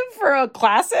 negative for a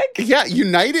classic? Yeah,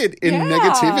 united in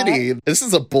negativity. This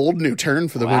is a bold new turn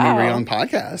for the When We Were Young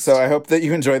podcast. So I hope that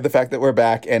you enjoyed the fact that we're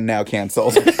back and now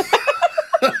canceled.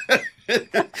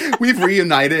 We've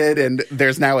reunited and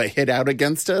there's now a hit out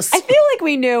against us. I feel like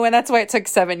we knew, and that's why it took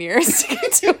 7 years to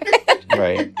get to it.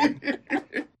 Right.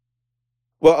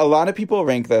 Well, a lot of people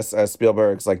rank this as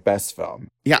Spielberg's, like, best film.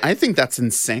 Yeah, I think that's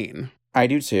insane. I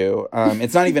do too.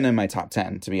 It's not even in my top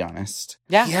 10, to be honest.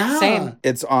 Yeah, same.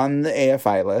 It's on the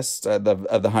AFI list of the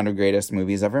 100 greatest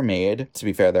movies ever made. To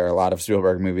be fair, there are a lot of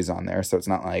Spielberg movies on there, so it's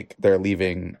not like they're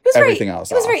leaving everything else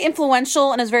It was off. very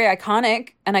influential and is very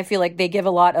iconic, and I feel like they give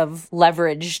a lot of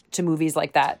leverage to movies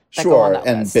like that go on Sure, that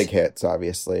and list. big hits,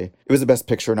 obviously. It was the Best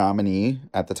Picture nominee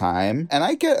at the time, and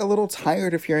I get a little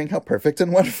tired of hearing how perfect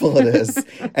and wonderful it is.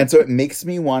 And so it makes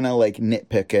me want to, like,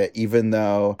 nitpick it, even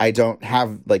though I don't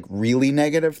have, like, really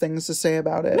negative things to say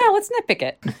about it. No, let's nitpick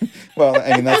it. Well,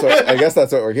 I mean, I guess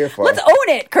that's what we're here for. Let's own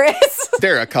it, Chris.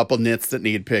 There are a couple nits that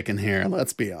need picking here,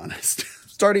 let's be honest.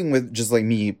 Starting with just like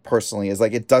me personally is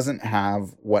like it doesn't have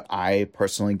what I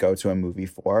personally go to a movie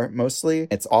for mostly.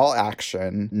 It's all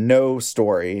action, no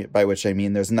story, by which I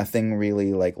mean there's nothing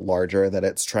really like larger that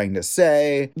it's trying to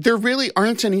say. There really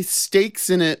aren't any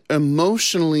stakes in it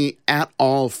emotionally at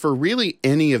all for really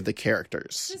any of the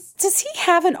characters. Does he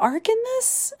have an arc in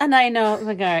this? And I know,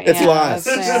 like, all right, It's yeah, lost.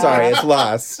 that's- Sorry, it's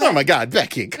lost. Oh my God,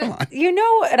 Becky, come on. You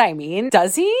know what I mean?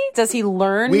 Does he? Does he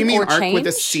learn We mean or arc change? with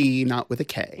a C, not with a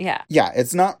K. Yeah. Yeah,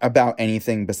 it's not about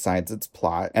anything besides its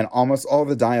plot, and almost all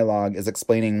the dialogue is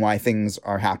explaining why things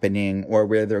are happening or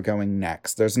where they're going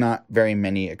next. There's not very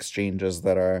many exchanges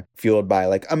that are fueled by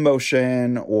like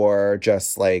emotion or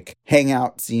just like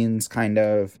hangout scenes, kind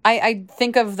of. I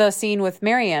think of the scene with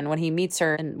Marianne when he meets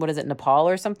her in, what is it, Nepal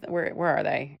or something? Where are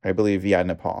they? I believe,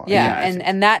 Nepal. Yeah,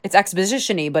 and that it's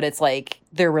exposition-y, but it's like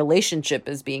their relationship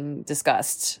is being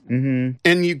discussed. Mm-hmm.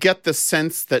 And you get the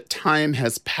sense that time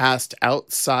has passed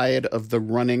outside of the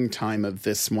running time of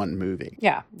this one movie.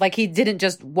 Yeah, like he didn't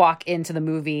just walk into the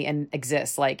movie and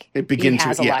exist. Like It begins he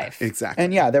has a life. Exactly.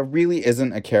 And yeah, there really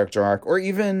isn't a character arc or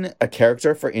even a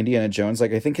character for Indiana Jones.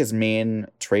 Like, I think his main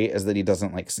trait is that he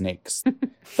doesn't like snakes.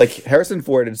 Like, Harrison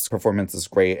Ford's performance is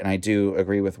great, and I do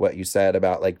agree with what you said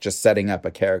about like just setting up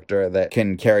a character that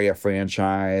can carry a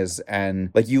franchise. And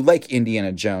like, you like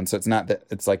Indiana Jones, so it's not that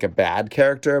it's like a bad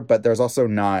character, but there's also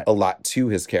not a lot to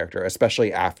his character,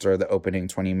 especially after the opening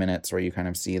 20 minutes where you kind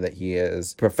of see that he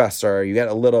is professor. You get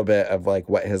a little bit of like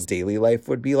what his daily life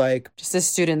would be like. Just his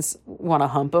students want to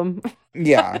hump him.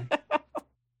 Yeah.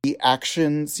 The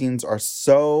action scenes are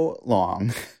so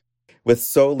long with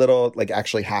so little like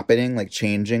actually happening, like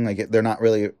changing, like they're not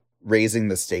really raising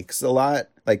the stakes a lot.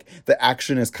 Like the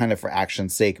action is kind of for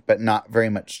action's sake, but not very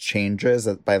much changes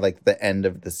by like the end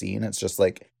of the scene. It's just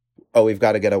like, oh, we've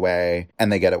got to get away, and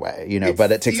they get away,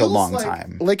 but it takes a feels long like-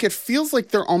 time. Like, it feels like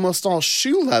they're almost all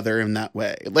shoe leather in that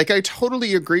way. Like, I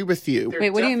totally agree with you. Wait,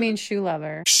 what do you mean shoe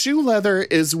leather? Shoe leather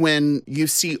is when you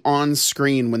see on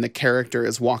screen when the character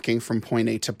is walking from point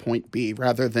A to point B,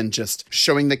 rather than just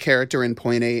showing the character in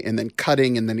point A and then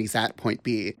cutting and then he's at point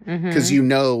B. Because you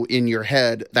know in your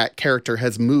head that character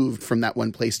has moved from that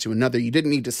one place to another. You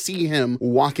didn't need to see him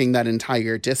walking that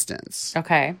entire distance.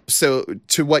 Okay. So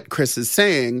to what Chris is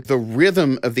saying, the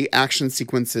rhythm of the action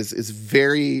sequences is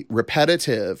very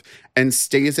repetitive and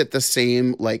stays at the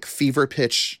same like fever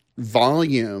pitch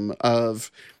volume of,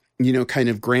 kind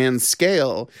of grand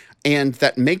scale. And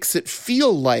that makes it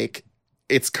feel like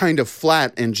it's kind of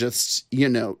flat and just,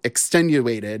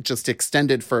 extenuated, just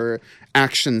extended for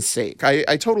action's sake.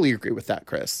 I totally agree with that,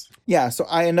 Chris. Yeah, so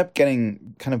I end up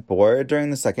getting kind of bored during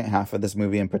the second half of this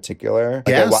movie in particular. Like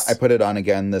Yes. I put it on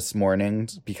again this morning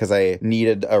because I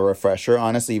needed a refresher,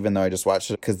 honestly, even though I just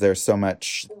watched it because there's so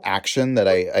much action that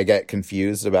I get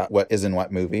confused about what is in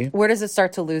what movie. Where does it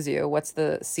start to lose you? What's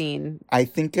the scene? I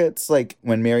think it's like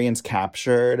when Marian's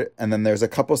captured, and then there's a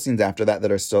couple scenes after that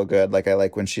that are still good. Like I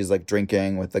like when she's like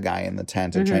drinking with the guy in the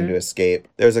tent and trying to escape.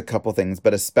 There's a couple things,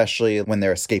 but especially when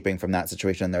they're escaping from that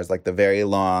situation, there's like the very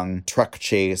long truck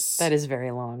chase. That is very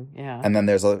long. Yeah. And then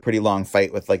there's a pretty long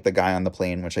fight with like the guy on the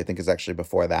plane, which I think is actually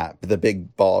before that, the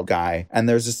big bald guy. And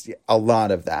there's just a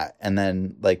lot of that. And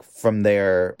then like from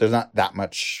there, there's not that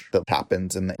much that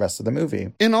happens in the rest of the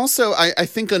movie. And also, I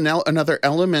think another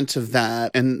element of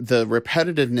that and the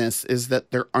repetitiveness is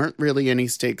that there aren't really any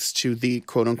stakes to the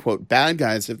quote-unquote bad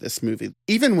guys of this movie.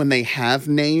 Even when they have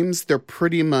names, they're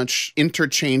pretty much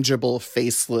interchangeable,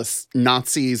 faceless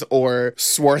Nazis or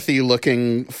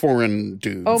swarthy-looking foreign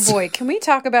dudes. Oh boy, can we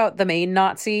talk about the main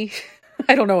Nazi?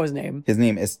 I don't know his name. His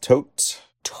name is Toht.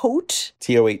 Toht?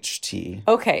 T-O-H-T.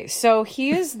 Okay, so he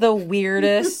is the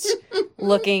weirdest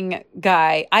looking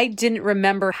guy. I didn't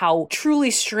remember how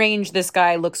truly strange this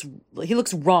guy looks. He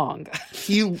looks wrong.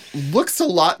 He looks a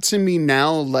lot to me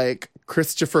now like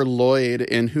Christopher Lloyd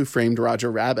in Who Framed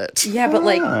Roger Rabbit. Yeah, but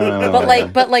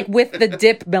like with the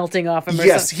dip melting off him. Or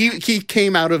Yes, something. he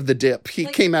came out of the dip. He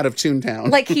came out of Toontown.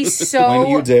 Like he's so. When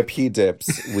you dip, he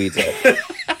dips. We dip.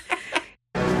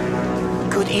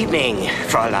 Good evening,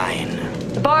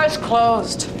 Fräulein. The bar's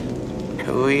closed.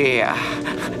 We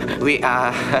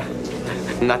are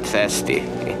not thirsty.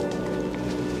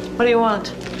 What do you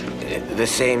want? The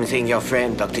same thing your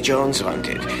friend Dr. Jones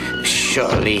wanted.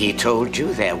 Surely he told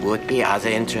you there would be other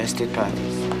interested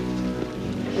parties.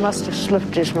 Must have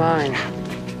slipped his mind.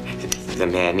 The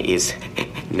man is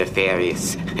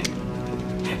nefarious.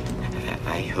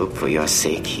 I hope for your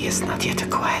sake he is not yet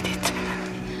acquired it.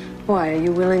 Why, are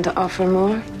you willing to offer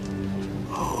more?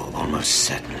 Oh, almost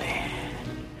certainly.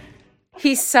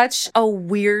 He's such a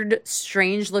weird,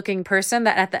 strange-looking person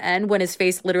that at the end, when his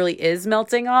face literally is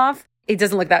melting off, it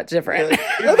doesn't look that different.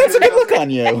 Oh, that's a good look on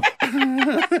you.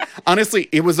 Honestly,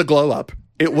 it was a glow up.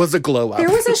 It was a glow up. There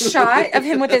was a shot of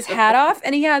him with his hat off,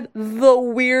 and he had the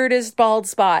weirdest bald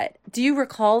spot. Do you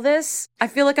recall this? I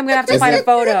feel like I'm gonna have to find a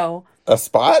photo. A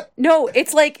spot? No,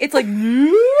 it's like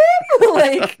No.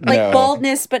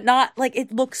 baldness, but not like,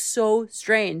 it looks so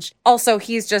strange. Also,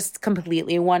 he's just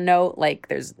completely one note. Like,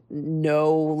 there's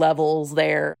no levels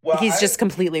there. Well, He's just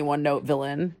completely one note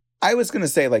villain. I was going to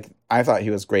say, like, I thought he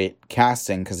was great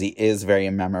casting because he is very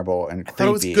memorable and creepy. I thought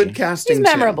it was good casting. He's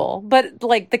memorable, but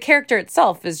like the character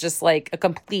itself is just like a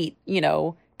complete,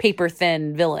 paper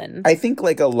thin villain. I think,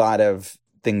 like, a lot of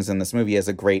things in this movie has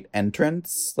a great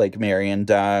entrance, like Marion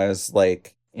does,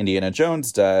 like Indiana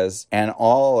Jones does, and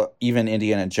even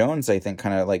Indiana Jones, I think,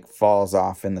 kind of like falls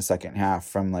off in the second half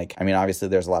from, like, I mean, obviously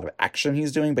there's a lot of action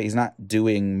he's doing, but he's not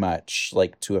doing much,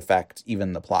 like, to affect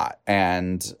even the plot.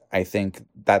 And I think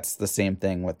that's the same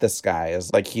thing with this guy,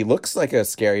 is like, he looks like a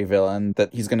scary villain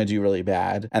that he's going to do really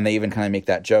bad. And they even kind of make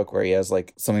that joke where he has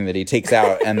like something that he takes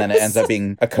out and then it ends up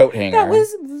being a coat hanger. That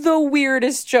was the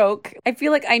weirdest joke. I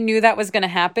feel like I knew that was going to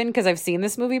happen because I've seen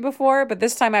this movie before, but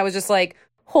this time I was just like,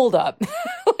 hold up.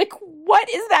 Like, what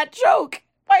is that joke?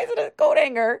 Why is it a coat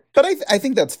hanger? But I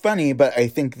think that's funny, but I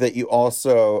think that you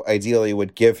also ideally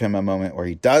would give him a moment where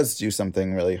he does do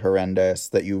something really horrendous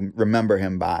that you remember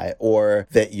him by, or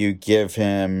that you give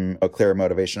him a clear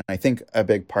motivation. I think a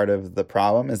big part of the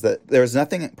problem is that there's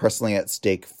nothing personally at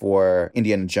stake for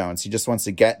Indiana Jones. He just wants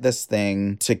to get this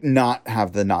thing to not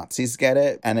have the Nazis get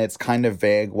it, and it's kind of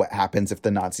vague what happens if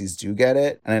the Nazis do get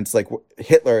it. And it's like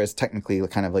Hitler is technically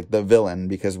kind of like the villain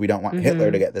because we don't want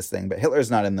Hitler to get this thing, but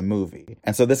Hitler's not in the movie.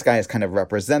 And so this guy is kind of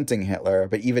representing Hitler,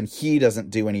 but even he doesn't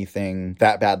do anything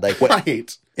that bad. Like, what,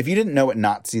 right. If you didn't know what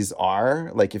Nazis are,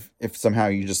 like if somehow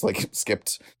you just like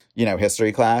skipped,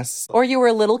 history class. Or you were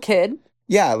a little kid.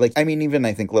 Yeah, like, I mean, even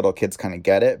I think little kids kind of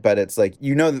get it, but it's like,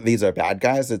 that these are bad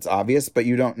guys, it's obvious, but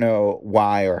you don't know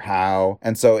why or how.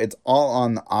 And so it's all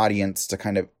on the audience to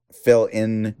kind of fill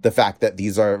in the fact that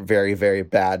these are very, very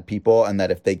bad people, and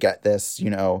that if they get this,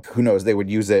 who knows, they would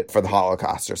use it for the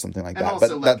Holocaust or something like that.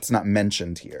 But that's not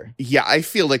mentioned here. Yeah, I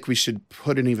feel like we should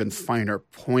put an even finer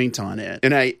point on it.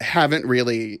 And I haven't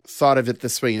really thought of it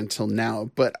this way until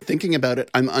now, but thinking about it,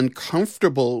 I'm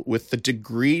uncomfortable with the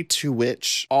degree to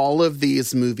which all of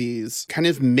these movies kind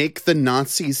of make the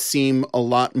Nazis seem a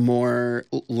lot more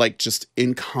like just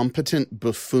incompetent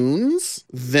buffoons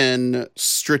than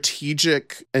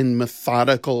strategic and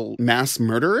methodical mass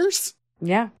murderers.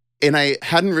 Yeah. And I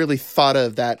hadn't really thought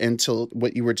of that until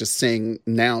what you were just saying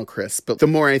now, Chris. But the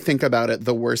more I think about it,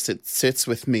 the worse it sits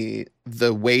with me.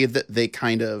 The way that they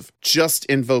kind of just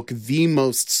invoke the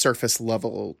most surface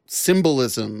level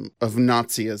symbolism of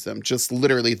Nazism, just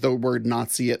literally the word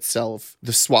Nazi itself,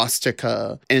 the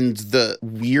swastika, and the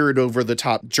weird over the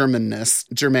top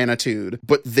Germanitude.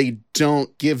 But they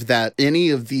don't give that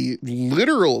any of the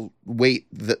literal weight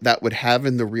that would have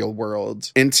in the real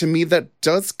world. And to me, that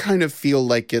does kind of feel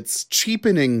like it's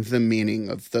cheapening the meaning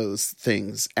of those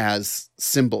things as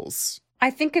symbols. I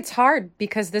think it's hard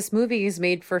because this movie is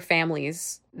made for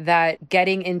families, that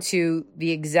getting into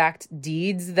the exact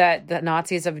deeds that the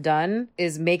Nazis have done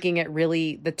is making it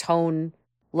really, the tone,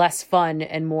 less fun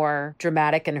and more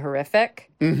dramatic and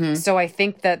horrific. Mm-hmm. So I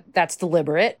think that that's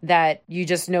deliberate, that you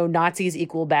just know Nazis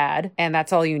equal bad and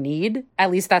that's all you need.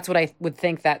 At least that's what I would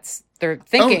think they're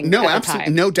thinking. Oh, no, at absolutely. the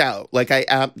time. No doubt. Like,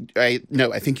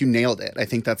 I think you nailed it. I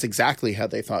think that's exactly how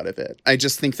they thought of it. I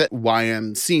just think that why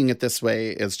I'm seeing it this way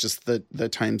is just the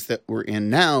times that we're in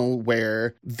now,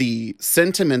 where the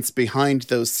sentiments behind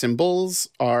those symbols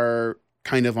are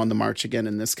kind of on the march again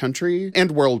in this country and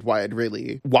worldwide,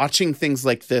 really. Watching things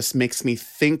like this makes me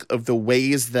think of the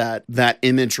ways that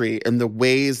imagery and the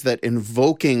ways that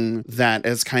invoking that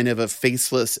as kind of a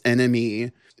faceless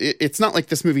enemy it's not like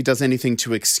this movie does anything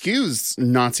to excuse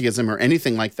Nazism or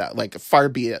anything like that. Like, far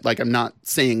be it. Like, I'm not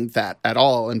saying that at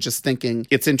all. I'm just thinking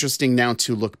it's interesting now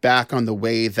to look back on the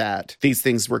way that these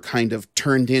things were kind of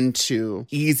turned into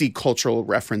easy cultural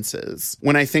references,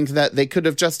 when I think that they could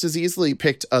have just as easily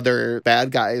picked other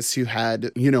bad guys who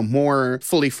had, you know, more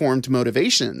fully formed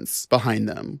motivations behind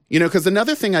them. You know, because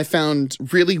another thing I found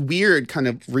really weird kind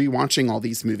of rewatching all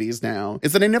these movies now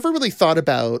is that I never really thought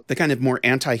about the kind of more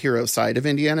anti-hero side of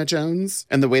Indiana Jones,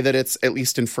 and the way that it's at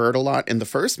least inferred a lot in the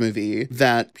first movie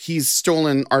that he's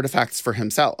stolen artifacts for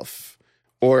himself,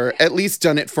 or at least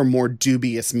done it for more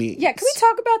dubious means. Yeah, can we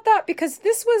talk about that? Because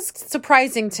this was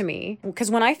surprising to me.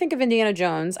 Because when I think of Indiana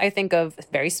Jones, I think of a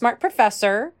very smart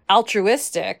professor,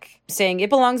 altruistic, saying it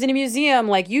belongs in a museum,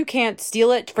 like you can't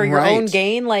steal it for your own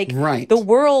gain. Like the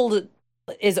world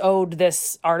is owed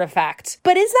this artifact.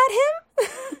 But is that him?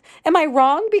 Am I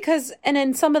wrong? Because, and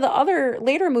in some of the other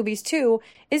later movies too,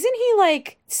 isn't he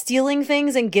like stealing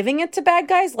things and giving it to bad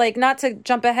guys? Like, not to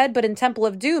jump ahead, but in Temple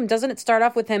of Doom, doesn't it start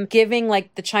off with him giving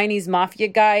like the Chinese mafia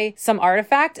guy some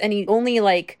artifact, and he only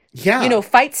like, you know,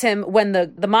 fights him when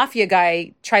the mafia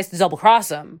guy tries to double cross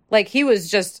him? Like, he was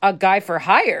just a guy for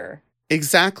hire.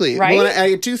 Exactly. Right? Well,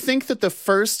 I do think that the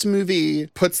first movie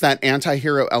puts that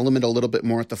anti-hero element a little bit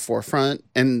more at the forefront,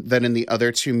 and then in the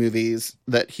other two movies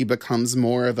that he becomes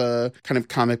more of a kind of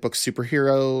comic book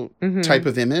superhero type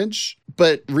of image.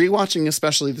 But rewatching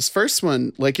especially this first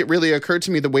one, like, it really occurred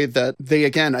to me the way that they,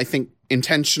 again, I think,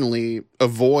 intentionally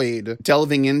avoid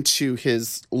delving into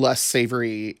his less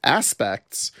savory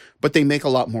aspects, but they make a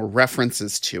lot more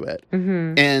references to it.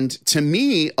 And to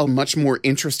me, a much more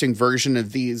interesting version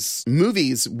of these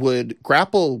movies would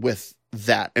grapple with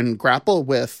that and grapple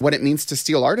with what it means to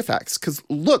steal artifacts. Because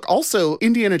look, also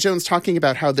Indiana Jones talking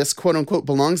about how this quote unquote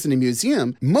belongs in a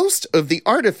museum. Most of the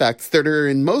artifacts that are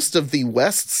in most of the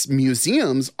West's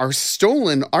museums are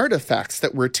stolen artifacts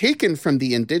that were taken from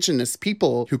the indigenous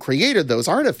people who created those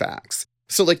artifacts.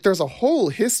 So, like, there's a whole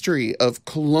history of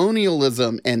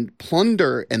colonialism and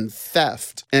plunder and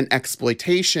theft and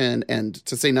exploitation, and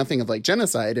to say nothing of, like,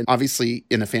 genocide. And obviously,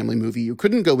 in a family movie, you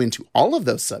couldn't go into all of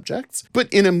those subjects.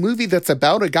 But in a movie that's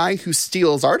about a guy who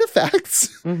steals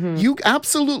artifacts, you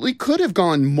absolutely could have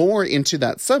gone more into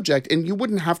that subject, and you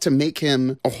wouldn't have to make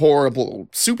him a horrible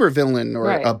supervillain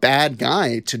or a bad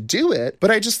guy to do it.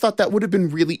 But I just thought that would have been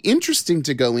really interesting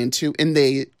to go into. And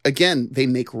they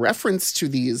make reference to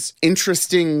these interesting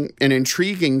and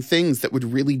intriguing things that would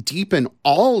really deepen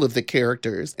all of the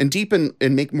characters and deepen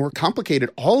and make more complicated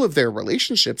all of their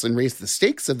relationships and raise the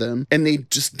stakes of them. And they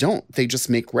just don't. They just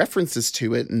make references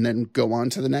to it and then go on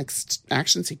to the next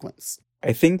action sequence.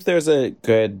 I think there's a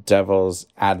good devil's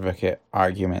advocate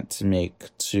argument to make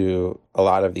to a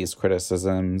lot of these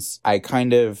criticisms. I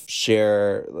kind of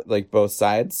share like both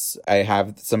sides. I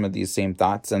have some of these same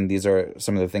thoughts, and these are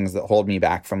some of the things that hold me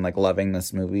back from like loving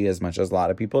this movie as much as a lot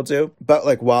of people do. But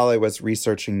like while I was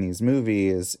researching these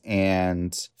movies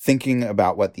and thinking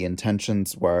about what the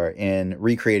intentions were in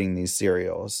recreating these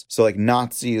serials, so like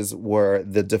Nazis were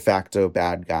the de facto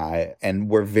bad guy and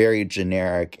were very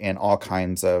generic in all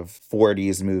kinds of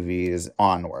 40s movies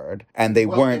onward, and they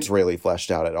weren't really fleshed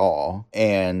out at all.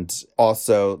 And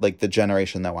also, like, the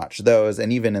generation that watched those,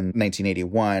 and even in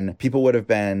 1981, people would have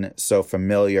been so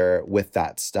familiar with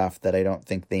that stuff that I don't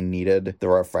think they needed the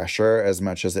refresher as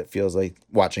much as it feels like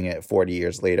watching it 40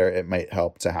 years later, it might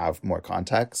help to have more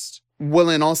context.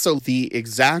 Well, and also the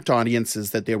exact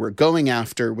audiences that they were going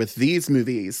after with these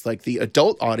movies, like the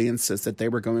adult audiences that they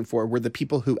were going for, were the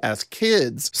people who, as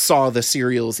kids, saw the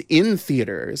serials in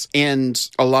theaters. And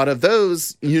a lot of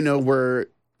those, you know, were,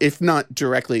 if not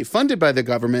directly funded by the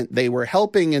government, they were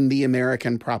helping in the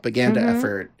American propaganda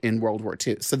effort in World War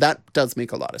II. So that does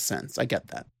make a lot of sense. I get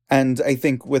that. And I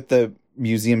think with the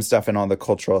museum stuff and all the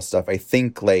cultural stuff, I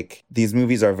think like these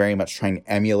movies are very much trying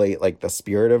to emulate like the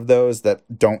spirit of those that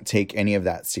don't take any of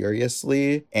that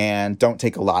seriously and don't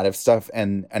take a lot of stuff.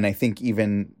 And I think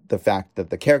even the fact that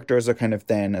the characters are kind of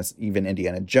thin, as even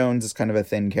Indiana Jones is kind of a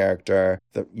thin character.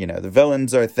 The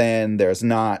villains are thin. There's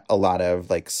not a lot of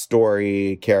like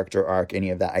story, character arc, any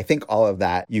of that. I think all of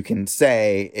that you can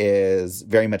say is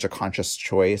very much a conscious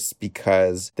choice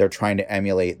because they're trying to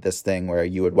emulate this thing where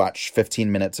you would watch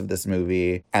 15 minutes of this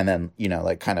movie and then, you know,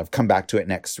 like kind of come back to it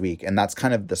next week. And that's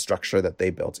kind of the structure that they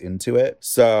built into it.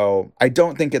 So I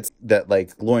don't think it's that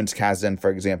like Lawrence Kasdan, for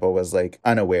example, was like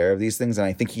unaware of these things. And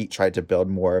I think he tried to build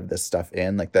more of this stuff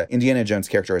in. Like the Indiana Jones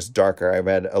character is darker. I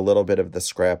read a little bit of the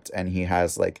script and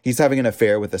he's having an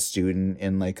affair with a student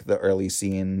in like the early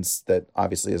scenes that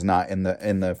obviously is not in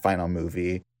the final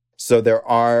movie. So there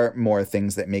are more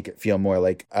things that make it feel more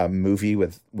like a movie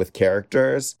with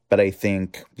characters. But I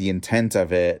think the intent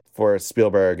of it for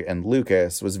Spielberg and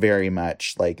Lucas was very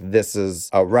much like, this is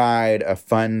a ride, a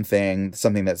fun thing,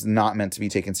 something that's not meant to be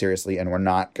taken seriously. And we're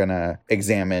not going to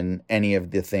examine any of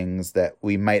the things that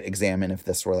we might examine if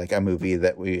this were like a movie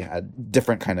that we had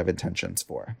different kind of intentions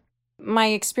for. My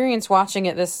experience watching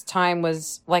it this time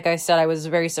was, like I said, I was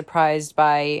very surprised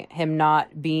by him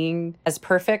not being as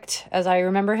perfect as I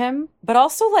remember him. But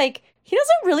also, like, he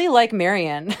doesn't really like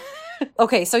Marion.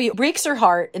 Okay, so he breaks her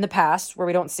heart in the past where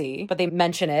we don't see, but they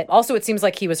mention it. Also, it seems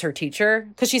like he was her teacher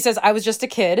because she says, I was just a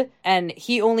kid. And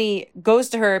he only goes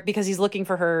to her because he's looking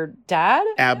for her dad.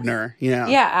 Abner, yeah.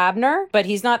 Yeah, Abner. But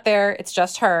he's not there. It's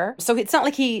just her. So it's not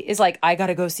like he is like, I got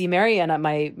to go see Marion,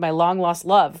 my long lost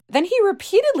love. Then he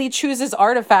repeatedly chooses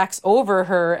artifacts over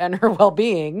her and her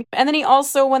well-being. And then he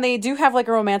also, when they do have like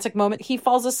a romantic moment, he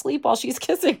falls asleep while she's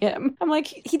kissing him. I'm like,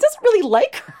 he doesn't really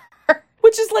like her.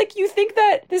 Which is like, you think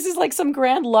that this is like some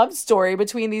grand love story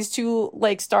between these two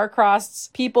like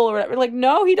star-crossed people or whatever. Like,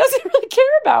 no, he doesn't really care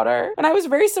about her. And I was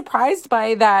very surprised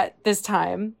by that this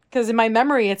time. Because in my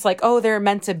memory, it's like, oh, they're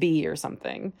meant to be or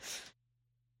something.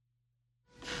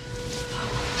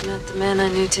 Not the man I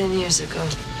knew 10 years ago.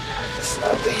 It's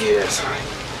not the years,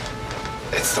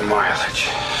 honey. It's the mileage.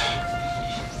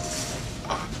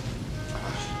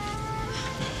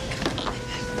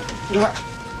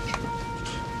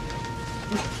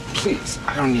 Please,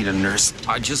 I don't need a nurse.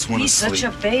 I just want to sleep. He's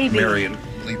such a baby. Marion,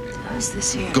 leave me. How's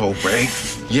this here? Go, Ray.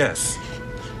 Yes.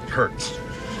 It hurts.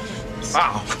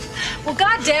 Ow. Well,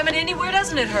 goddamn it, anywhere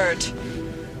doesn't it hurt?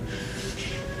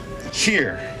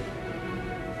 Here.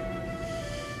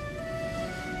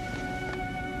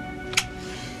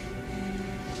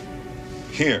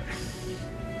 Here.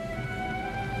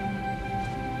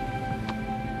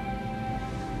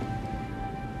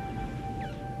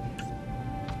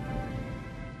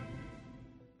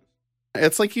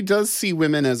 It's like he does see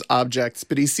women as objects,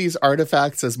 but he sees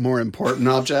artifacts as more important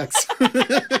objects.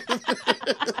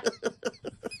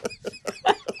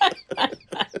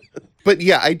 But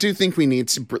yeah, I do think we need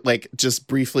to like just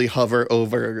briefly hover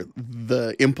over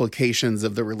the implications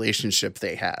of the relationship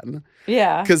they had.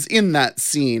 Yeah. Because in that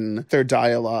scene, their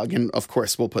dialogue, and of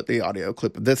course we'll put the audio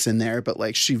clip of this in there, but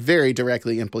like she very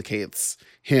directly implicates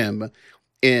him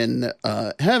in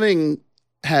having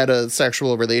had a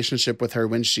sexual relationship with her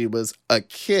when she was a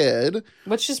kid.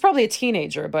 Which is probably a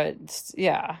teenager, but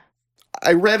yeah.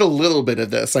 I read a little bit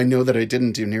of this. I know that I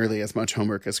didn't do nearly as much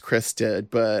homework as Chris did,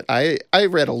 but I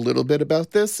read a little bit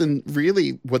about this, and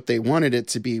really what they wanted it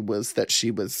to be was that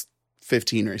she was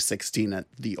 15 or 16 at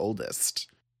the oldest.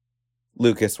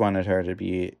 Lucas wanted her to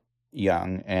be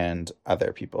young, and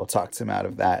other people talked him out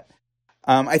of that.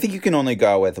 I think you can only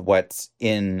go with what's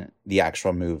in the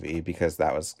actual movie because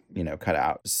that was, cut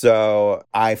out. So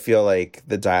I feel like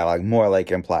the dialogue more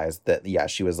like implies that, yeah,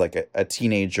 she was like a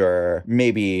teenager,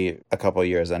 maybe a couple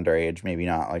years underage, maybe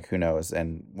not, like who knows,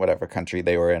 and whatever country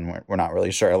they were in, we're not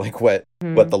really sure like what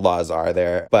the laws are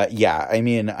there. But yeah, I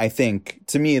mean, I think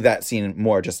to me that scene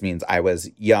more just means I was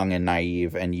young and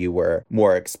naive and you were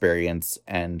more experienced,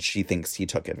 and she thinks he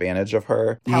took advantage of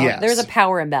her. Yes. There's a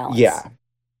power imbalance. Yeah.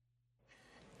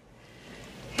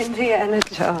 Indiana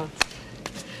Jones.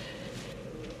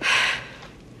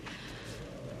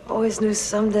 Always knew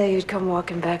someday you'd come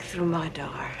walking back through my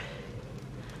door.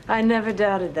 I never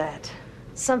doubted that.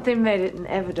 Something made it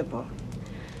inevitable.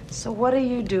 So what are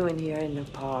you doing here in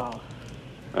Nepal?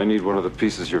 I need one of the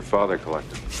pieces your father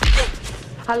collected.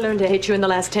 I learned to hate you in the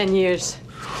last 10 years.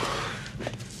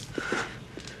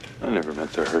 I never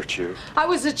meant to hurt you. I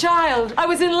was a child. I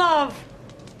was in love.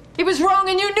 It was wrong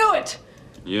and you knew it.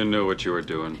 You knew what you were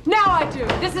doing. Now I do.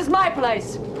 This is my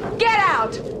place. Get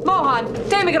out! Mohan,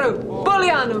 Temigru,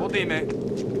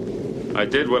 Bulianu. I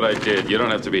did what I did. You don't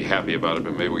have to be happy about it,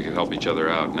 but maybe we can help each other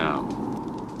out now.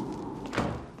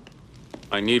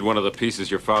 I need one of the pieces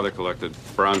your father collected.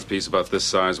 Bronze piece about this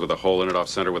size with a hole in it off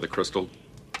center with a crystal.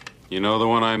 You know the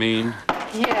one I mean?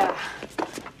 Yeah,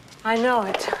 I know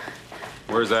it.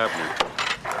 Where's Abner?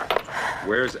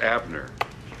 Where's Abner?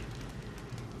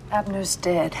 Abner's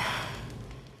dead.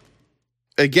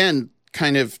 Again,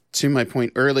 kind of to my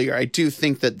point earlier, I do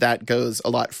think that goes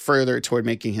a lot further toward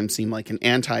making him seem like an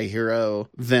anti-hero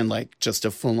than like just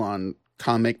a full-on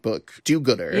comic book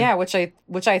do-gooder. Yeah, which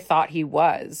I thought he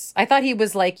was. I thought he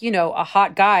was like, a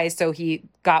hot guy, so he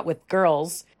got with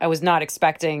girls. I was not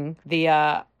expecting the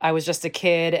I was just a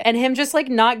kid and him just like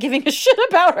not giving a shit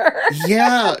about her.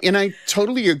 Yeah, and I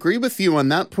totally agree with you on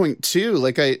that point too.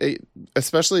 Like I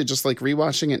especially just like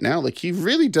rewatching it now, like he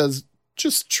really does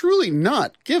just truly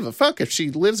not give a fuck if she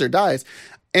lives or dies.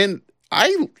 And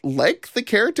I like the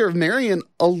character of Marion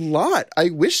a lot. I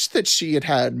wish that she had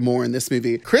had more in this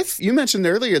movie. Chris, you mentioned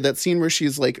earlier that scene where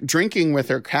she's like drinking with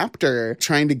her captor,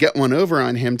 trying to get one over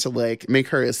on him to like make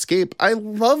her escape. I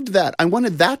loved that. I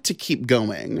wanted that to keep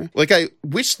going. Like, I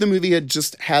wish the movie had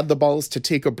just had the balls to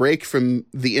take a break from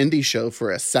the indie show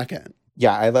for a second.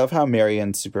 Yeah, I love how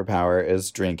Marion's superpower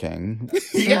is drinking.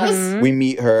 Yes. We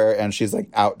meet her and she's like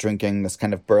out drinking this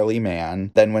kind of burly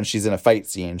man. Then when she's in a fight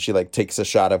scene, she like takes a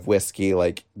shot of whiskey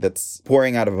like that's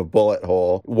pouring out of a bullet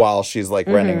hole while she's like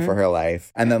running for her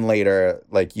life. And then later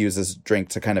like uses drink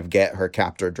to kind of get her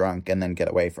captor drunk and then get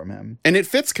away from him. And it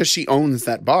fits because she owns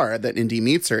that bar that Indy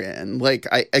meets her in. Like,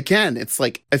 it's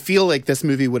like, I feel like this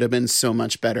movie would have been so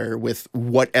much better with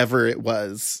whatever it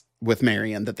was with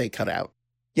Marion that they cut out.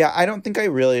 Yeah, I don't think I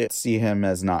really see him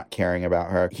as not caring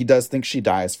about her. He does think she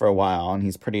dies for a while, and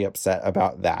he's pretty upset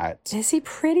about that. Is he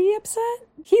pretty upset?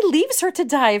 He leaves her to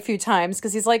die a few times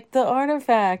because he's like, the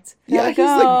artifact. Yeah, he's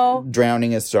like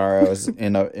drowning his sorrows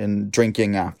in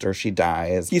drinking after she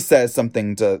dies. He says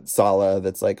something to Sala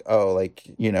that's like, oh, like,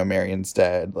 you know, Marion's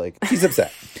dead. Like, he's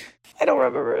upset. I don't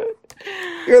remember it.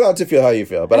 You're allowed to feel how you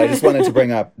feel, but I just wanted to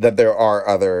bring up that there are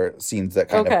other scenes that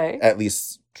kind of at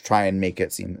least try and make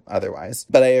it seem otherwise.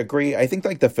 But I agree. I think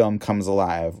like the film comes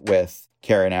alive with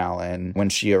Karen Allen when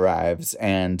she arrives,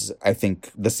 and I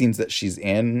think the scenes that she's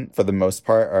in for the most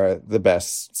part are the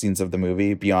best scenes of the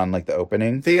movie beyond like the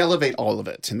opening. They elevate all of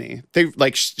it to me. They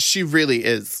like she really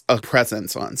is a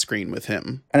presence on screen with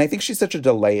him. And I think she's such a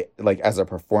delight like as a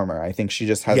performer. I think she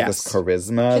just has this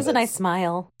charisma. She has a nice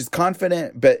smile. She's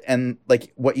confident, and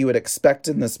like what you would expect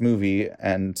in this movie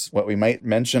and what we might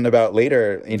mention about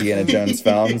later Indiana Jones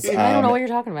films. I don't know what you're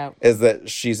talking about. Is that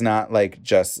she's not like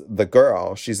just the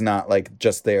girl. She's not like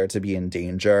just there to be in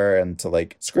danger and to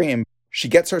like scream. She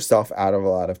gets herself out of a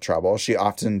lot of trouble. She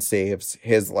often saves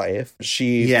his life.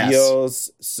 She feels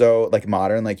so like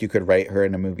modern, like you could write her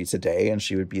in a movie today and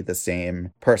she would be the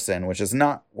same person, which is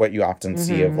not what you often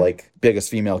see of like biggest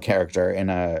female character in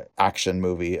a action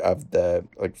movie of the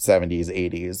like 70s,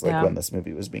 80s, like when this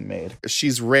movie was being made.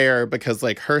 She's rare because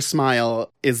like her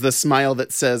smile is the smile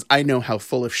that says, I know how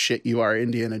full of shit you are,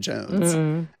 Indiana Jones.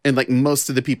 And like most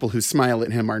of the people who smile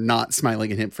at him are not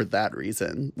smiling at him for that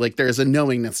reason. Like there's a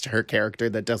knowingness to her character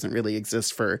that doesn't really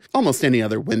exist for almost any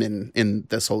other women in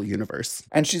this whole universe.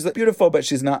 And she's like, beautiful, but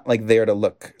she's not like there to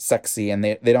look sexy, and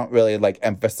they don't really like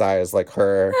emphasize like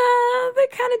her. They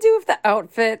kind of do with the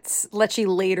outfits that she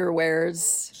later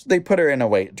wears. They put her in a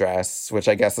white dress, which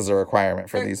I guess is a requirement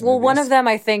for these Well, movies. one of them,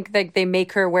 I think, like they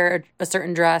make her wear a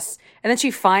certain dress, and then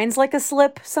she finds like a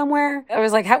slip somewhere. I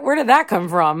was like, where did that come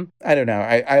from? I don't know.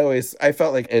 I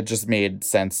felt like it just made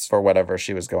sense for whatever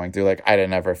she was going through. Like I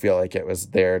didn't ever feel like it was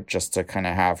there just to kind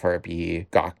of have her be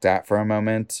gawked at for a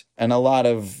moment. And a lot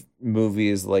of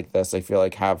movies like this, I feel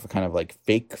like, have kind of like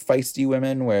fake feisty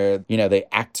women where, you know, they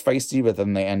act feisty, but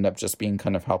then they end up just being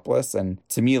kind of helpless. And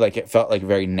to me, like, it felt like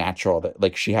very natural that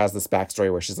like she has this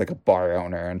backstory where she's like a bar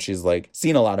owner and she's like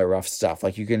seen a lot of rough stuff.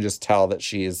 Like you can just tell that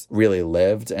she's really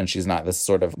lived and she's not this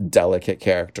sort of delicate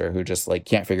character who just like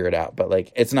can't figure it out. But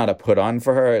like it's not a put on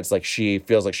for her. It's like she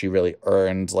feels like she really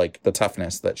earned like the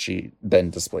toughness that she then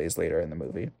displays later in the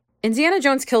movie. Indiana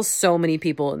Jones kills so many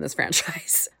people in this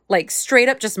franchise. Like, straight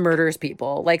up just murders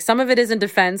people. Like, some of it is in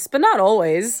defense, but not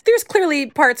always. There's clearly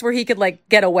parts where he could, like,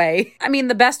 get away. I mean,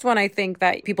 the best one I think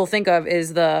that people think of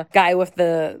is the guy with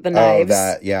the knives. Oh,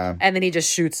 that, yeah. And then he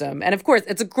just shoots him. And, of course,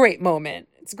 it's a great moment.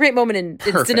 It's a great moment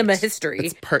in cinema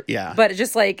history. Yeah. But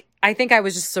just, like, I think I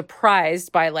was just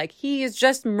surprised by, like, he is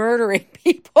just murdering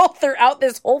people throughout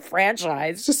this whole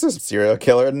franchise. It's just a serial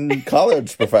killer and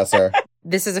college professor.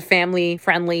 This is a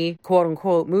family-friendly,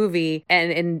 quote-unquote, movie.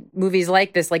 And in movies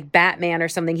like this, like Batman or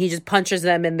something, he just punches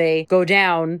them and they go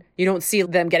down. You don't see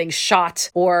them getting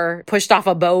shot or pushed off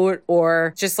a boat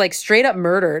or just, like, straight-up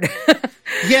murdered.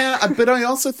 Yeah, but I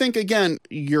also think, again,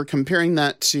 you're comparing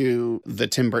that to the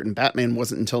Tim Burton Batman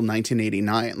wasn't until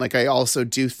 1989. Like, I also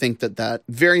do think that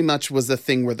very much was a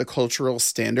thing where the cultural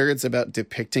standards about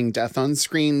depicting death on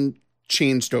screen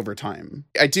changed over time.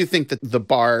 I do think that the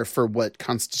bar for what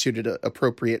constituted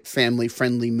appropriate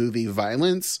family-friendly movie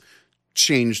violence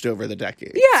changed over the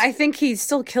decades. Yeah, I think he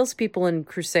still kills people in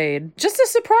Crusade. Just a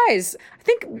surprise. I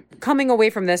think coming away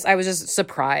from this, I was just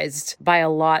surprised by a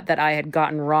lot that I had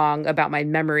gotten wrong about my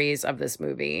memories of this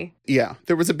movie. Yeah,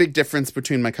 there was a big difference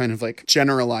between my kind of like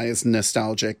generalized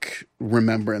nostalgic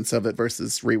remembrance of it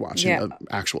versus rewatching the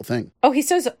actual thing. Oh, he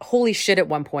says holy shit at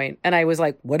one point, and I was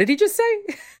like, what did he just say?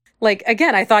 Like,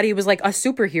 again, I thought he was like a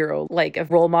superhero, like a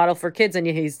role model for kids, and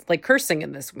he's like cursing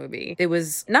in this movie. It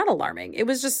was not alarming. It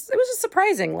was just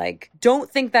surprising. Like, don't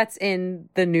think that's in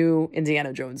the new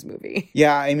Indiana Jones movie.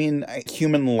 Yeah, I mean,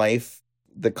 human life,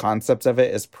 the concept of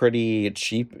it is pretty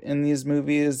cheap in these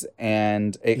movies.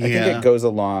 And I think it goes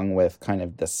along with kind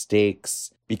of the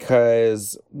stakes,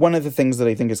 because one of the things that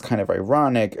I think is kind of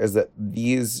ironic is that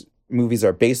these movies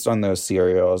are based on those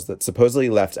serials that supposedly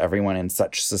left everyone in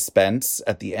such suspense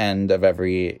at the end of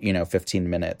every, 15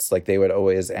 minutes. Like, they would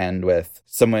always end with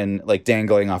someone like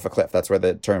dangling off a cliff. That's where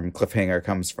the term cliffhanger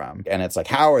comes from. And it's like,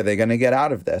 how are they going to get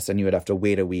out of this? And you would have to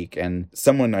wait a week. And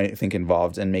someone, I think,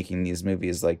 involved in making these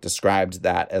movies, like, described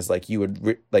that as like, you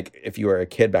would, like, if you were a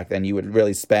kid back then, you would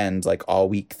really spend like all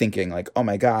week thinking like, oh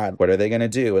my God, what are they going to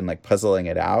do? And like puzzling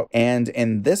it out. And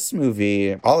in this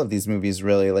movie, all of these movies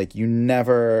really, like, you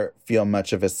never feel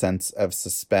much of a sense of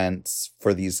suspense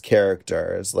for these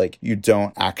characters. Like, you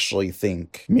don't actually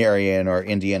think Marion or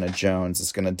Indiana Jones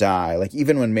is going to die. Like,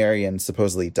 even when Marion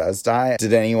supposedly does die,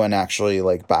 did anyone actually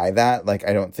like buy that? Like,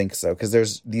 I don't think so,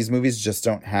 because these movies just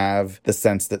don't have the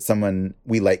sense that someone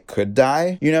we like could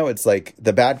die. It's like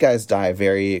the bad guys die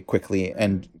very quickly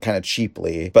and kind of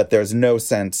cheaply, but there's no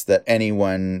sense that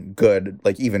anyone good,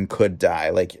 like, even could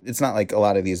die. Like, it's not like a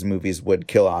lot of these movies would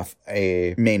kill off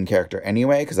a main character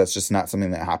anyway, because that's just not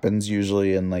something that happens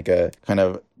usually in like a kind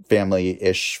of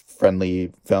family-ish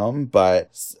friendly film.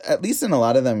 But at least in a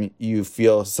lot of them, you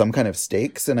feel some kind of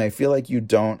stakes, and I feel like you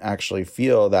don't actually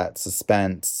feel that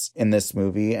suspense in this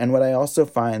movie. And what I also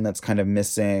find that's kind of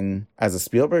missing as a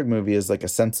Spielberg movie is like a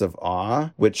sense of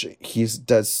awe, which he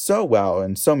does so well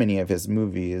in so many of his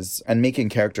movies, and making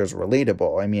characters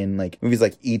relatable. I mean, like movies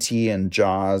like E.T. and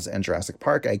Jaws and Jurassic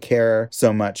Park, I care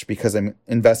so much because I'm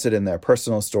invested in their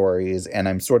personal stories, and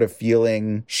I'm sort of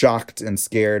feeling shocked and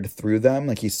scared through them.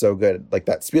 Like, he's so good. Like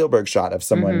that Spielberg shot of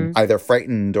someone either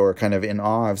frightened or kind of in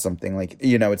awe of something, like,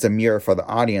 it's a mirror for the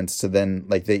audience to then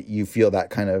like that you feel that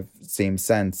kind of same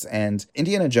sense. And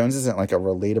Indiana Jones isn't like a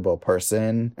relatable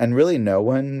person, and really no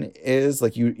one is.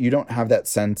 Like, you don't have that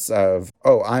sense of,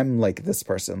 oh, I'm like this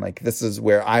person, like this is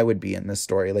where I would be in this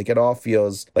story. Like, it all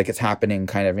feels like it's happening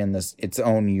kind of in this its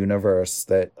own universe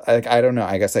that, like, I don't know,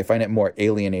 I guess I find it more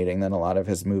alienating than a lot of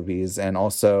his movies. And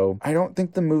also, I don't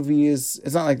think the movies,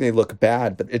 it's not like they look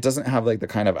bad, but it doesn't have like the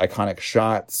kind of iconic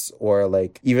shots or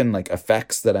like even like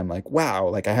effects that I'm like, wow,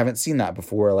 like I haven't seen that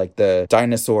before. Like the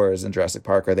dinosaurs in Jurassic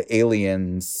Park or the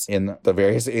aliens in the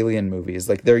various Alien movies,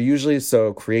 like they're usually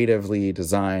so creatively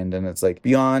designed, and it's like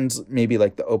beyond maybe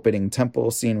like the opening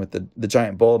temple scene with the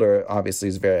giant boulder obviously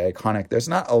is very iconic. There's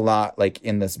not a lot like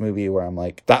in this movie where I'm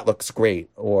like, that looks great,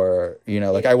 or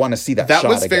like I want to see that shot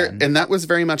was again. And that was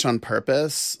very much on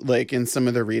purpose. Like in some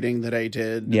of the reading that I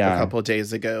did a couple of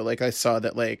days ago, like I saw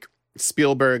that like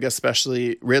Spielberg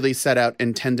especially really set out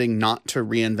intending not to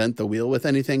reinvent the wheel with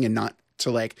anything, and not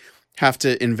to like have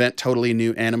to invent totally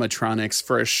new animatronics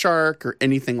for a shark or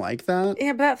anything like that.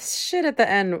 Yeah, but that shit at the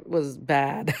end was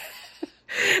bad.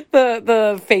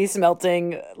 The face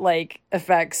melting like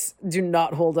effects do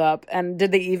not hold up. And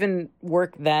did they even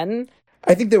work then?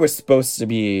 I think they were supposed to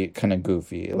be kind of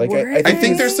goofy. Like I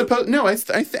think they're supposed. No,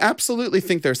 I absolutely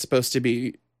think they're supposed to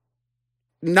be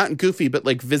not goofy, but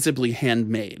like visibly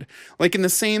handmade, like in the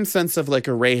same sense of like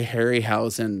a Ray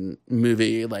Harryhausen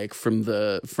movie, like from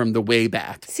the way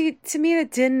back. See, to me,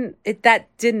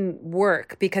 that didn't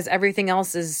work because everything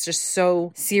else is just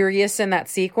so serious in that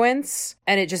sequence,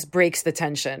 and it just breaks the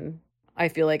tension. I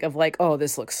feel like of like, oh,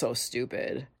 this looks so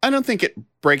stupid. I don't think it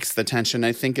breaks the tension.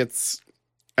 I think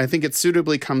it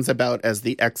suitably comes about as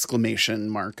the exclamation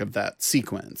mark of that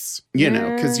sequence,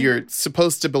 because you're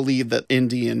supposed to believe that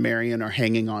Indy and Marion are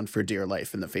hanging on for dear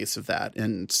life in the face of that.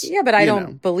 And yeah, but I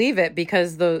don't believe it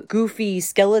because the goofy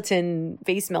skeleton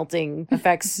face melting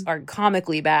effects are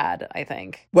comically bad, I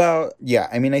think. Well, yeah,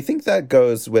 I mean, I think that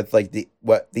goes with like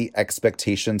what the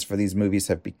expectations for these movies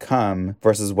have become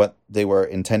versus what they were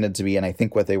intended to be, and I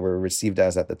think what they were received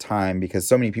as at the time, because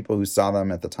so many people who saw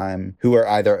them at the time who were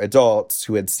either adults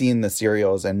who had seen the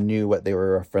serials and knew what they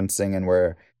were referencing and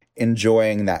were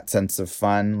enjoying that sense of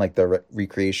fun, like the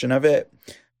recreation of it,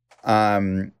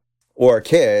 or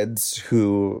kids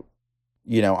who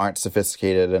aren't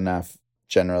sophisticated enough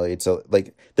generally to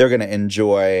like, they're going to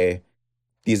enjoy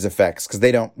these effects because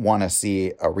they don't want to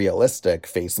see a realistic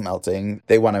face melting.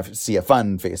 They want to see a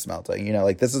fun face melting.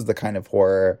 Like this is the kind of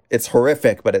horror. It's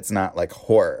horrific, but it's not like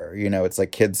horror. It's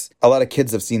like a lot of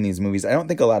kids have seen these movies. I don't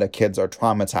think a lot of kids are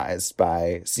traumatized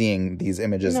by seeing these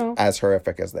images as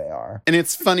horrific as they are. And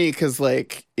it's funny because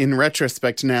like in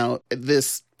retrospect now,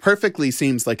 this perfectly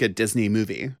seems like a Disney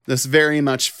movie. This very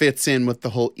much fits in with the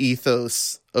whole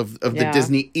ethos of the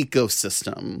Disney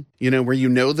ecosystem,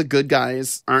 where the good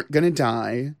guys aren't going to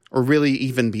die or really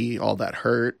even be all that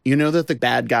hurt. You know that the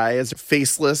bad guys,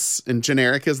 faceless and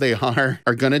generic as they are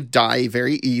going to die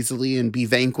very easily and be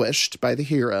vanquished by the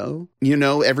hero.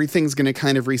 Everything's going to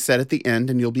kind of reset at the end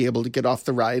and you'll be able to get off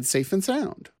the ride safe and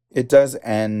sound. It does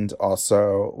end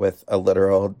also with a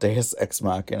literal Deus Ex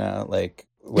Machina,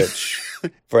 which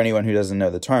for anyone who doesn't know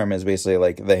the term is basically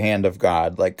like the hand of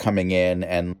God, like coming in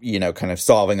and, kind of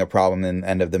solving a problem in the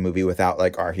end of the movie without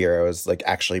like our heroes like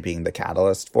actually being the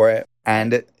catalyst for it.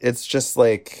 And it's just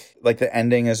like the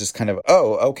ending is just kind of,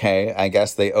 oh, okay, I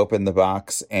guess they opened the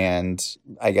box and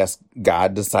I guess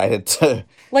God decided to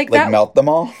melt them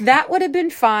all. That would have been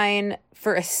fine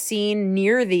for a scene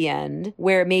near the end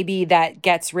where maybe that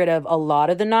gets rid of a lot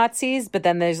of the Nazis, but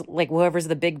then there's like whoever's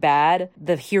the big bad,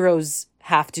 the heroes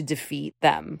have to defeat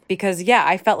them. Because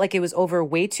I felt like it was over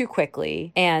way too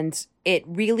quickly, and it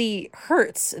really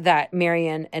hurts that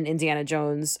Marion and Indiana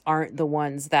Jones aren't the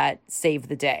ones that save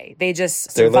the day. They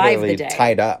just survive the day. They're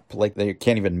tied up, like they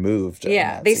can't even move.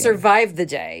 They survive the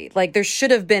day. Like there should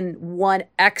have been one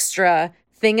extra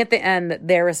thing at the end that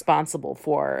they're responsible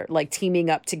for, like teaming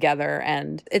up together,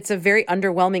 and it's a very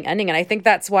underwhelming ending. And I think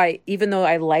that's why, even though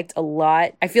I liked a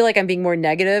lot, I feel like I'm being more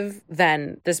negative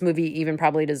than this movie even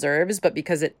probably deserves, but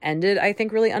because it ended, I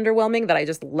think, really underwhelming, that I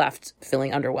just left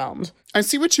feeling underwhelmed. I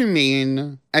see what you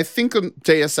mean. I think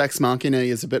Deus Ex Machina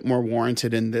is a bit more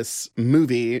warranted in this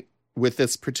movie with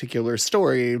this particular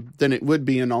story than it would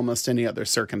be in almost any other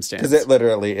circumstance. Because it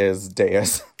literally is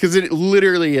Deus. Because it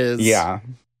literally is. Yeah.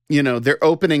 They're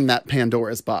opening that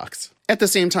Pandora's box. At the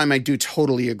same time, I do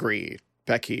totally agree,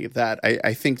 Becky, that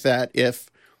I think that if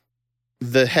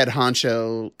the head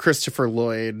honcho, Christopher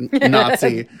Lloyd,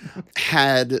 Nazi,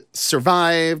 had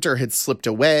survived or had slipped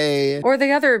away. Or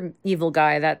the other evil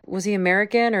guy, was he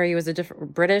American or he was a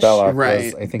different British? Belloc right.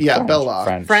 was, I think,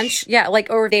 Belloc. French. Yeah,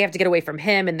 or they have to get away from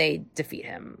him and they defeat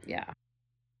him. Yeah.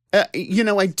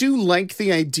 I do like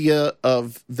the idea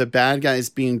of the bad guys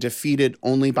being defeated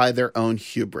only by their own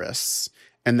hubris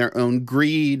and their own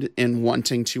greed in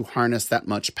wanting to harness that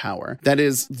much power. That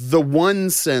is the one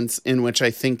sense in which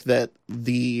I think that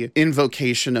the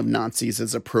invocation of Nazis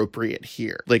is appropriate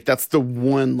here. Like, that's the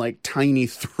one, tiny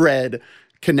thread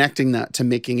connecting that to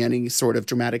making any sort of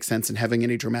dramatic sense and having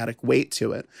any dramatic weight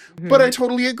to it. Mm-hmm. But I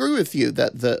totally agree with you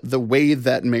that the way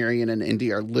that Marion and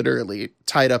Indy are literally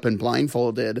tied up and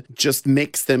blindfolded just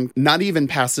makes them not even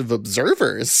passive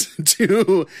observers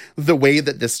to the way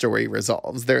that this story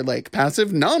resolves. They're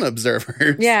passive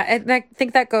non-observers. Yeah, and I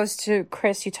think that goes to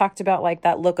Chris. You talked about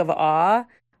that look of awe.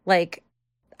 I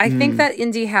think that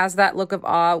Indy has that look of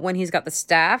awe when he's got the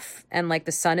staff and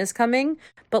the sun is coming.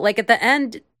 But at the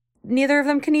end, neither of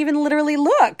them can even literally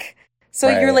look. So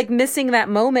you're missing that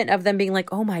moment of them being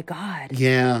oh my God.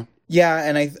 Yeah. Yeah,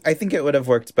 and I think it would have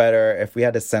worked better if we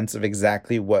had a sense of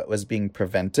exactly what was being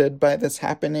prevented by this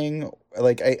happening.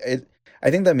 I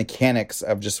think the mechanics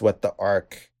of just what the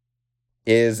Ark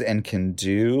is and can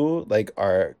do,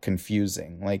 are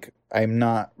confusing. I'm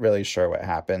not really sure what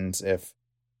happens if,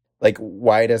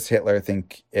 why does Hitler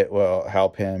think it will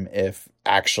help him if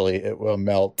actually it will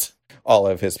melt all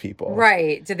of his people?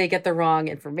 Right. Did they get the wrong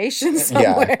information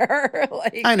somewhere?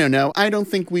 Yeah. I don't know. I don't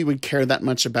think we would care that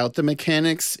much about the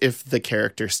mechanics if the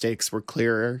character stakes were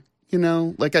clearer.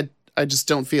 I just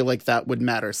don't feel like that would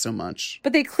matter so much.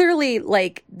 But they clearly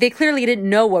didn't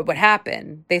know what would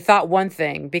happen. They thought one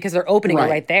thing because they're opening it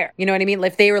right there. You know what I mean?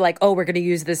 If they were oh, we're going to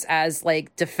use this as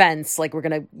defense, we're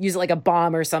going to use it like a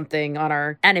bomb or something on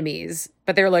our enemies.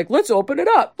 But they were let's open it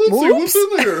up. Let's see what's in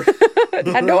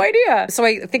there. Had no idea. So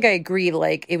I think I agree.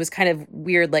 It was kind of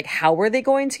weird. How were they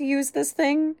going to use this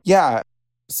thing? Yeah.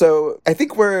 So I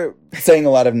think we're saying a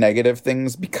lot of negative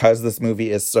things because this movie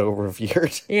is so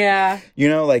revered. Yeah.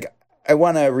 I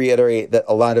want to reiterate that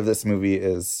a lot of this movie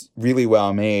is really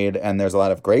well made and there's a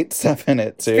lot of great stuff in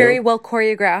it too. It's very well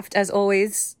choreographed, as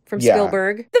always, from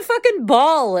Spielberg. The fucking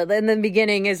ball in the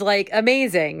beginning is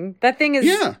amazing. That thing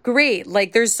is great.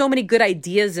 There's so many good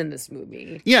ideas in this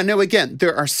movie. Yeah, no, again,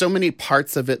 there are so many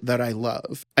parts of it that I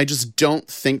love. I just don't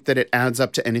think that it adds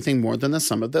up to anything more than the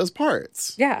sum of those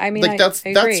parts. Yeah, I mean, that's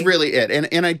really it.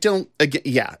 And I don't,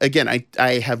 again,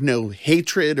 I have no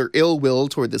hatred or ill will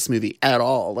toward this movie at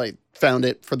all. Found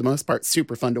it, for the most part,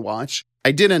 super fun to watch.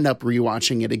 I did end up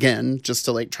rewatching it again just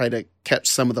to try to catch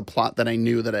some of the plot that I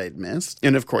knew that I had missed.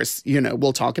 And of course,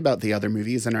 we'll talk about the other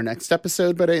movies in our next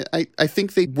episode, but I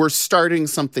think they were starting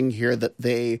something here that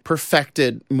they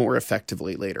perfected more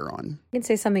effectively later on. I can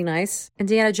say something nice.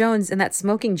 Indiana Jones in that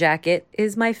smoking jacket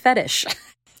is my fetish.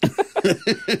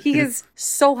 He is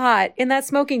so hot in that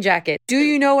smoking jacket. Do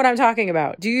you know what I'm talking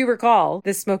about? Do you recall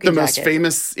this smoking The jacket? most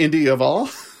famous Indy of all?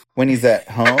 When he's at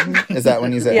home? Is that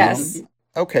when he's at Yes. home?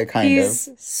 Okay, kind He's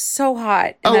of. so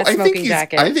hot in that smoking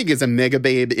jacket. I think he's a mega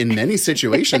babe in many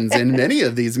situations in many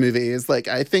of these movies. Like,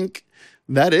 I think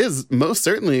that is most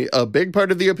certainly a big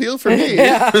part of the appeal for me.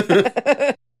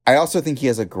 I also think he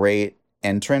has a great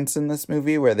entrance in this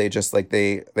movie where they just like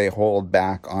they hold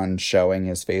back on showing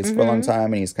his face for a long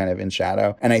time and he's kind of in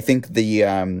shadow. And I think the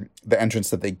entrance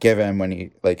that they give him when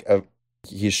he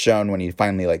he's shown when he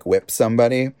finally like whips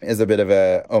somebody is a bit of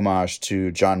a homage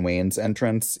to John Wayne's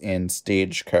entrance in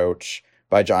Stagecoach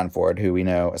by John Ford, who we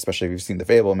know, especially if you've seen The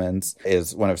Fabelmans,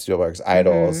 is one of Spielberg's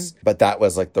idols. But that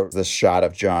was like the shot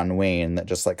of John Wayne that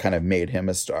just like kind of made him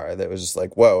a star. That was just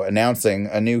like, whoa, announcing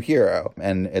a new hero.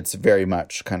 And it's very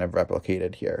much kind of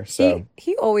replicated here. So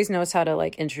he always knows how to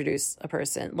like introduce a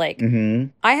person. Like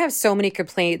I have so many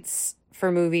complaints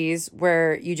for movies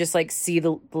where you just like see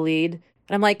the lead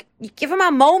and I'm like, give him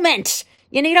a moment.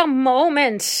 You need a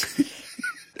moment.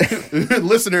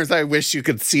 Listeners, I wish you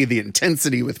could see the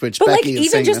intensity with which But Becky like is even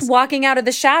saying just this. walking out of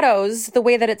the shadows, the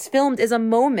way that it's filmed is a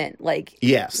moment. Like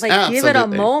Yes, like give it a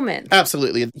absolutely. moment.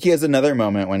 Absolutely. he has another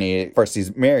moment when he first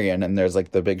sees Marion and there's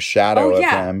like the big shadow of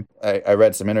him. I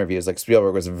read some interviews, like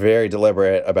Spielberg was very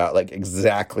deliberate about like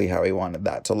exactly how he wanted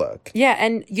that to look. Yeah,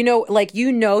 and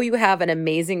you have an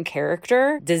amazing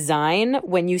character design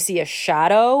when you see a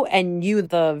shadow and you,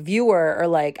 the viewer, are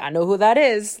like, I know who that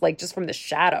is, like just from the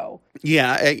shadow.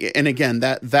 Yeah, and again,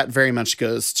 that very much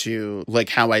goes to like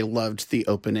how I loved the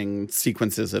opening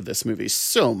sequences of this movie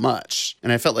so much.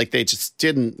 And I felt like they just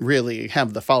didn't really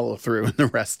have the follow through in the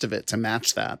rest of it to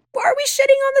match that. Are we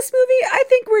shitting on this movie? I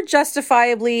think we're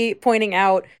justifiably pointing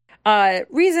out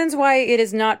reasons why it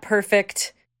is not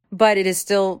perfect, but it is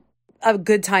still a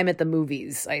good time at the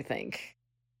movies, I think.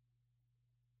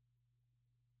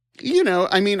 You know,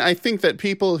 I mean, I think that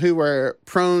people who are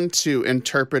prone to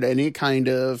interpret any kind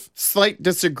of slight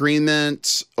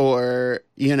disagreement or,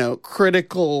 you know,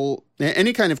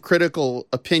 any kind of critical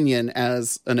opinion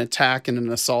as an attack and an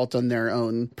assault on their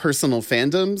own personal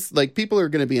fandoms, like people are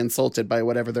going to be insulted by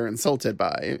whatever they're insulted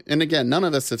by. And again, none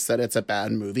of us have said it's a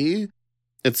bad movie.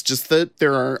 It's just that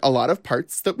there are a lot of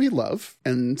parts that we love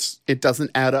and it doesn't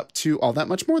add up to all that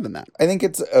much more than that. I think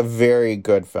it's a very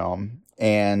good film.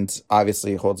 And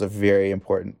obviously holds a very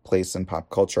important place in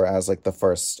pop culture as like the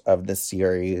first of the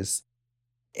series.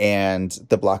 And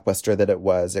the blockbuster that it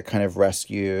was, it kind of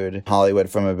rescued Hollywood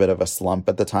from a bit of a slump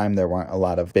at the time. There weren't a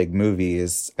lot of big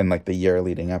movies in like the year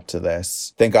leading up to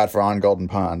this. Thank God for On Golden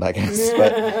Pond, I guess.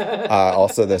 But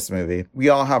also this movie. We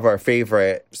all have our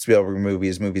favorite Spielberg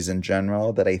movies in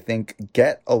general that I think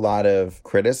get a lot of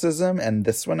criticism. And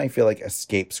this one I feel like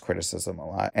escapes criticism a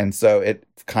lot. And so it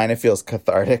kind of feels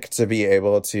cathartic to be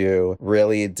able to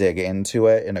really dig into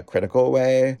it in a critical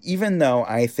way. Even though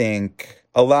I think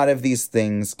a lot of these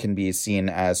things can be seen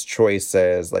as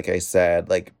choices, like I said,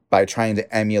 like by trying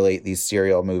to emulate these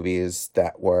serial movies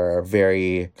that were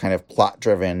very kind of plot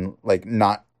driven, like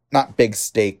not big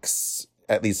stakes,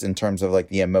 at least in terms of like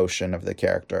the emotion of the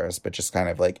characters, but just kind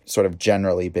of like sort of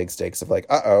generally big stakes of like,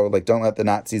 like don't let the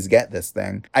Nazis get this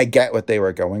thing. I get what they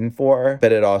were going for,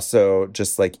 but it also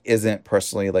just like isn't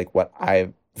personally like what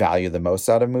I value the most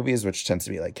out of movies, which tends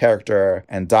to be like character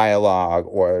and dialogue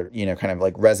or, you know, kind of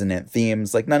like resonant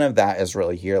themes. Like none of that is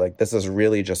really here. Like this is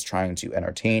really just trying to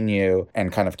entertain you and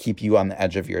kind of keep you on the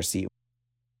edge of your seat.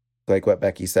 Like what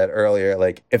Becky said earlier,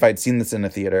 like if I'd seen this in a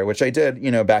theater, which I did,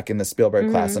 you know, back in the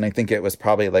Spielberg class, and I think it was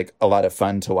probably like a lot of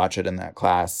fun to watch it in that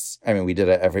class. I mean, we did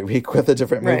it every week with a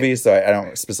different movie, so I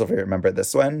don't specifically remember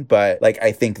this one, but like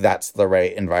I think that's the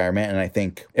right environment. And I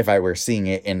think if I were seeing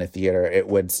it in a theater, it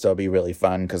would still be really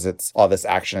fun because it's all this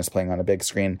action is playing on a big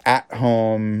screen. At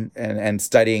home and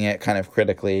studying it kind of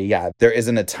critically, yeah, there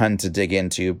isn't a ton to dig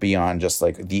into beyond just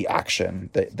like the action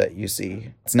that you see.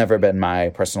 It's never been my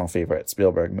personal favorite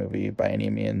Spielberg movie by any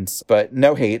means, but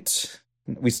no hate.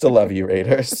 We still love you,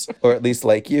 Raiders, or at least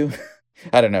like you.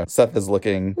 I don't know. Seth is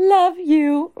looking. Love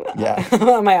you. Yeah.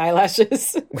 My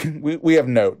eyelashes. We have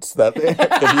notes that if you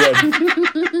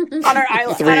had on our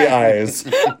eyelids. 3 eyes.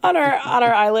 on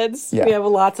our eyelids. Yeah. We have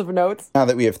lots of notes. Now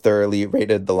that we have thoroughly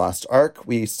rated The Lost Ark,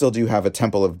 we still do have a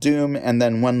Temple of Doom and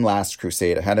then one last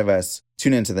crusade ahead of us.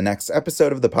 Tune into the next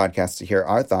episode of the podcast to hear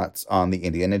our thoughts on the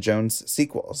Indiana Jones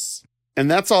sequels. And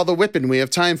that's all the whipping we have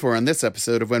time for on this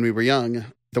episode of When We Were Young.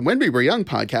 The When We Were Young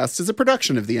podcast is a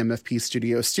production of the MFP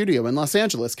Studio in Los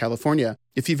Angeles, California.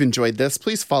 If you've enjoyed this,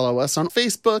 please follow us on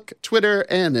Facebook, Twitter,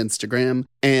 and Instagram,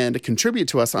 and contribute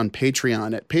to us on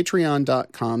Patreon at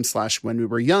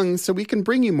patreon.com/whenwewereyoung so we can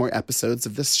bring you more episodes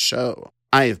of this show.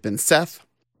 I have been Seth.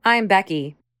 I'm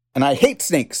Becky. And I hate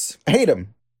snakes. I hate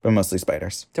them, but mostly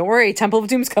spiders. Don't worry, Temple of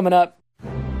Doom's coming up.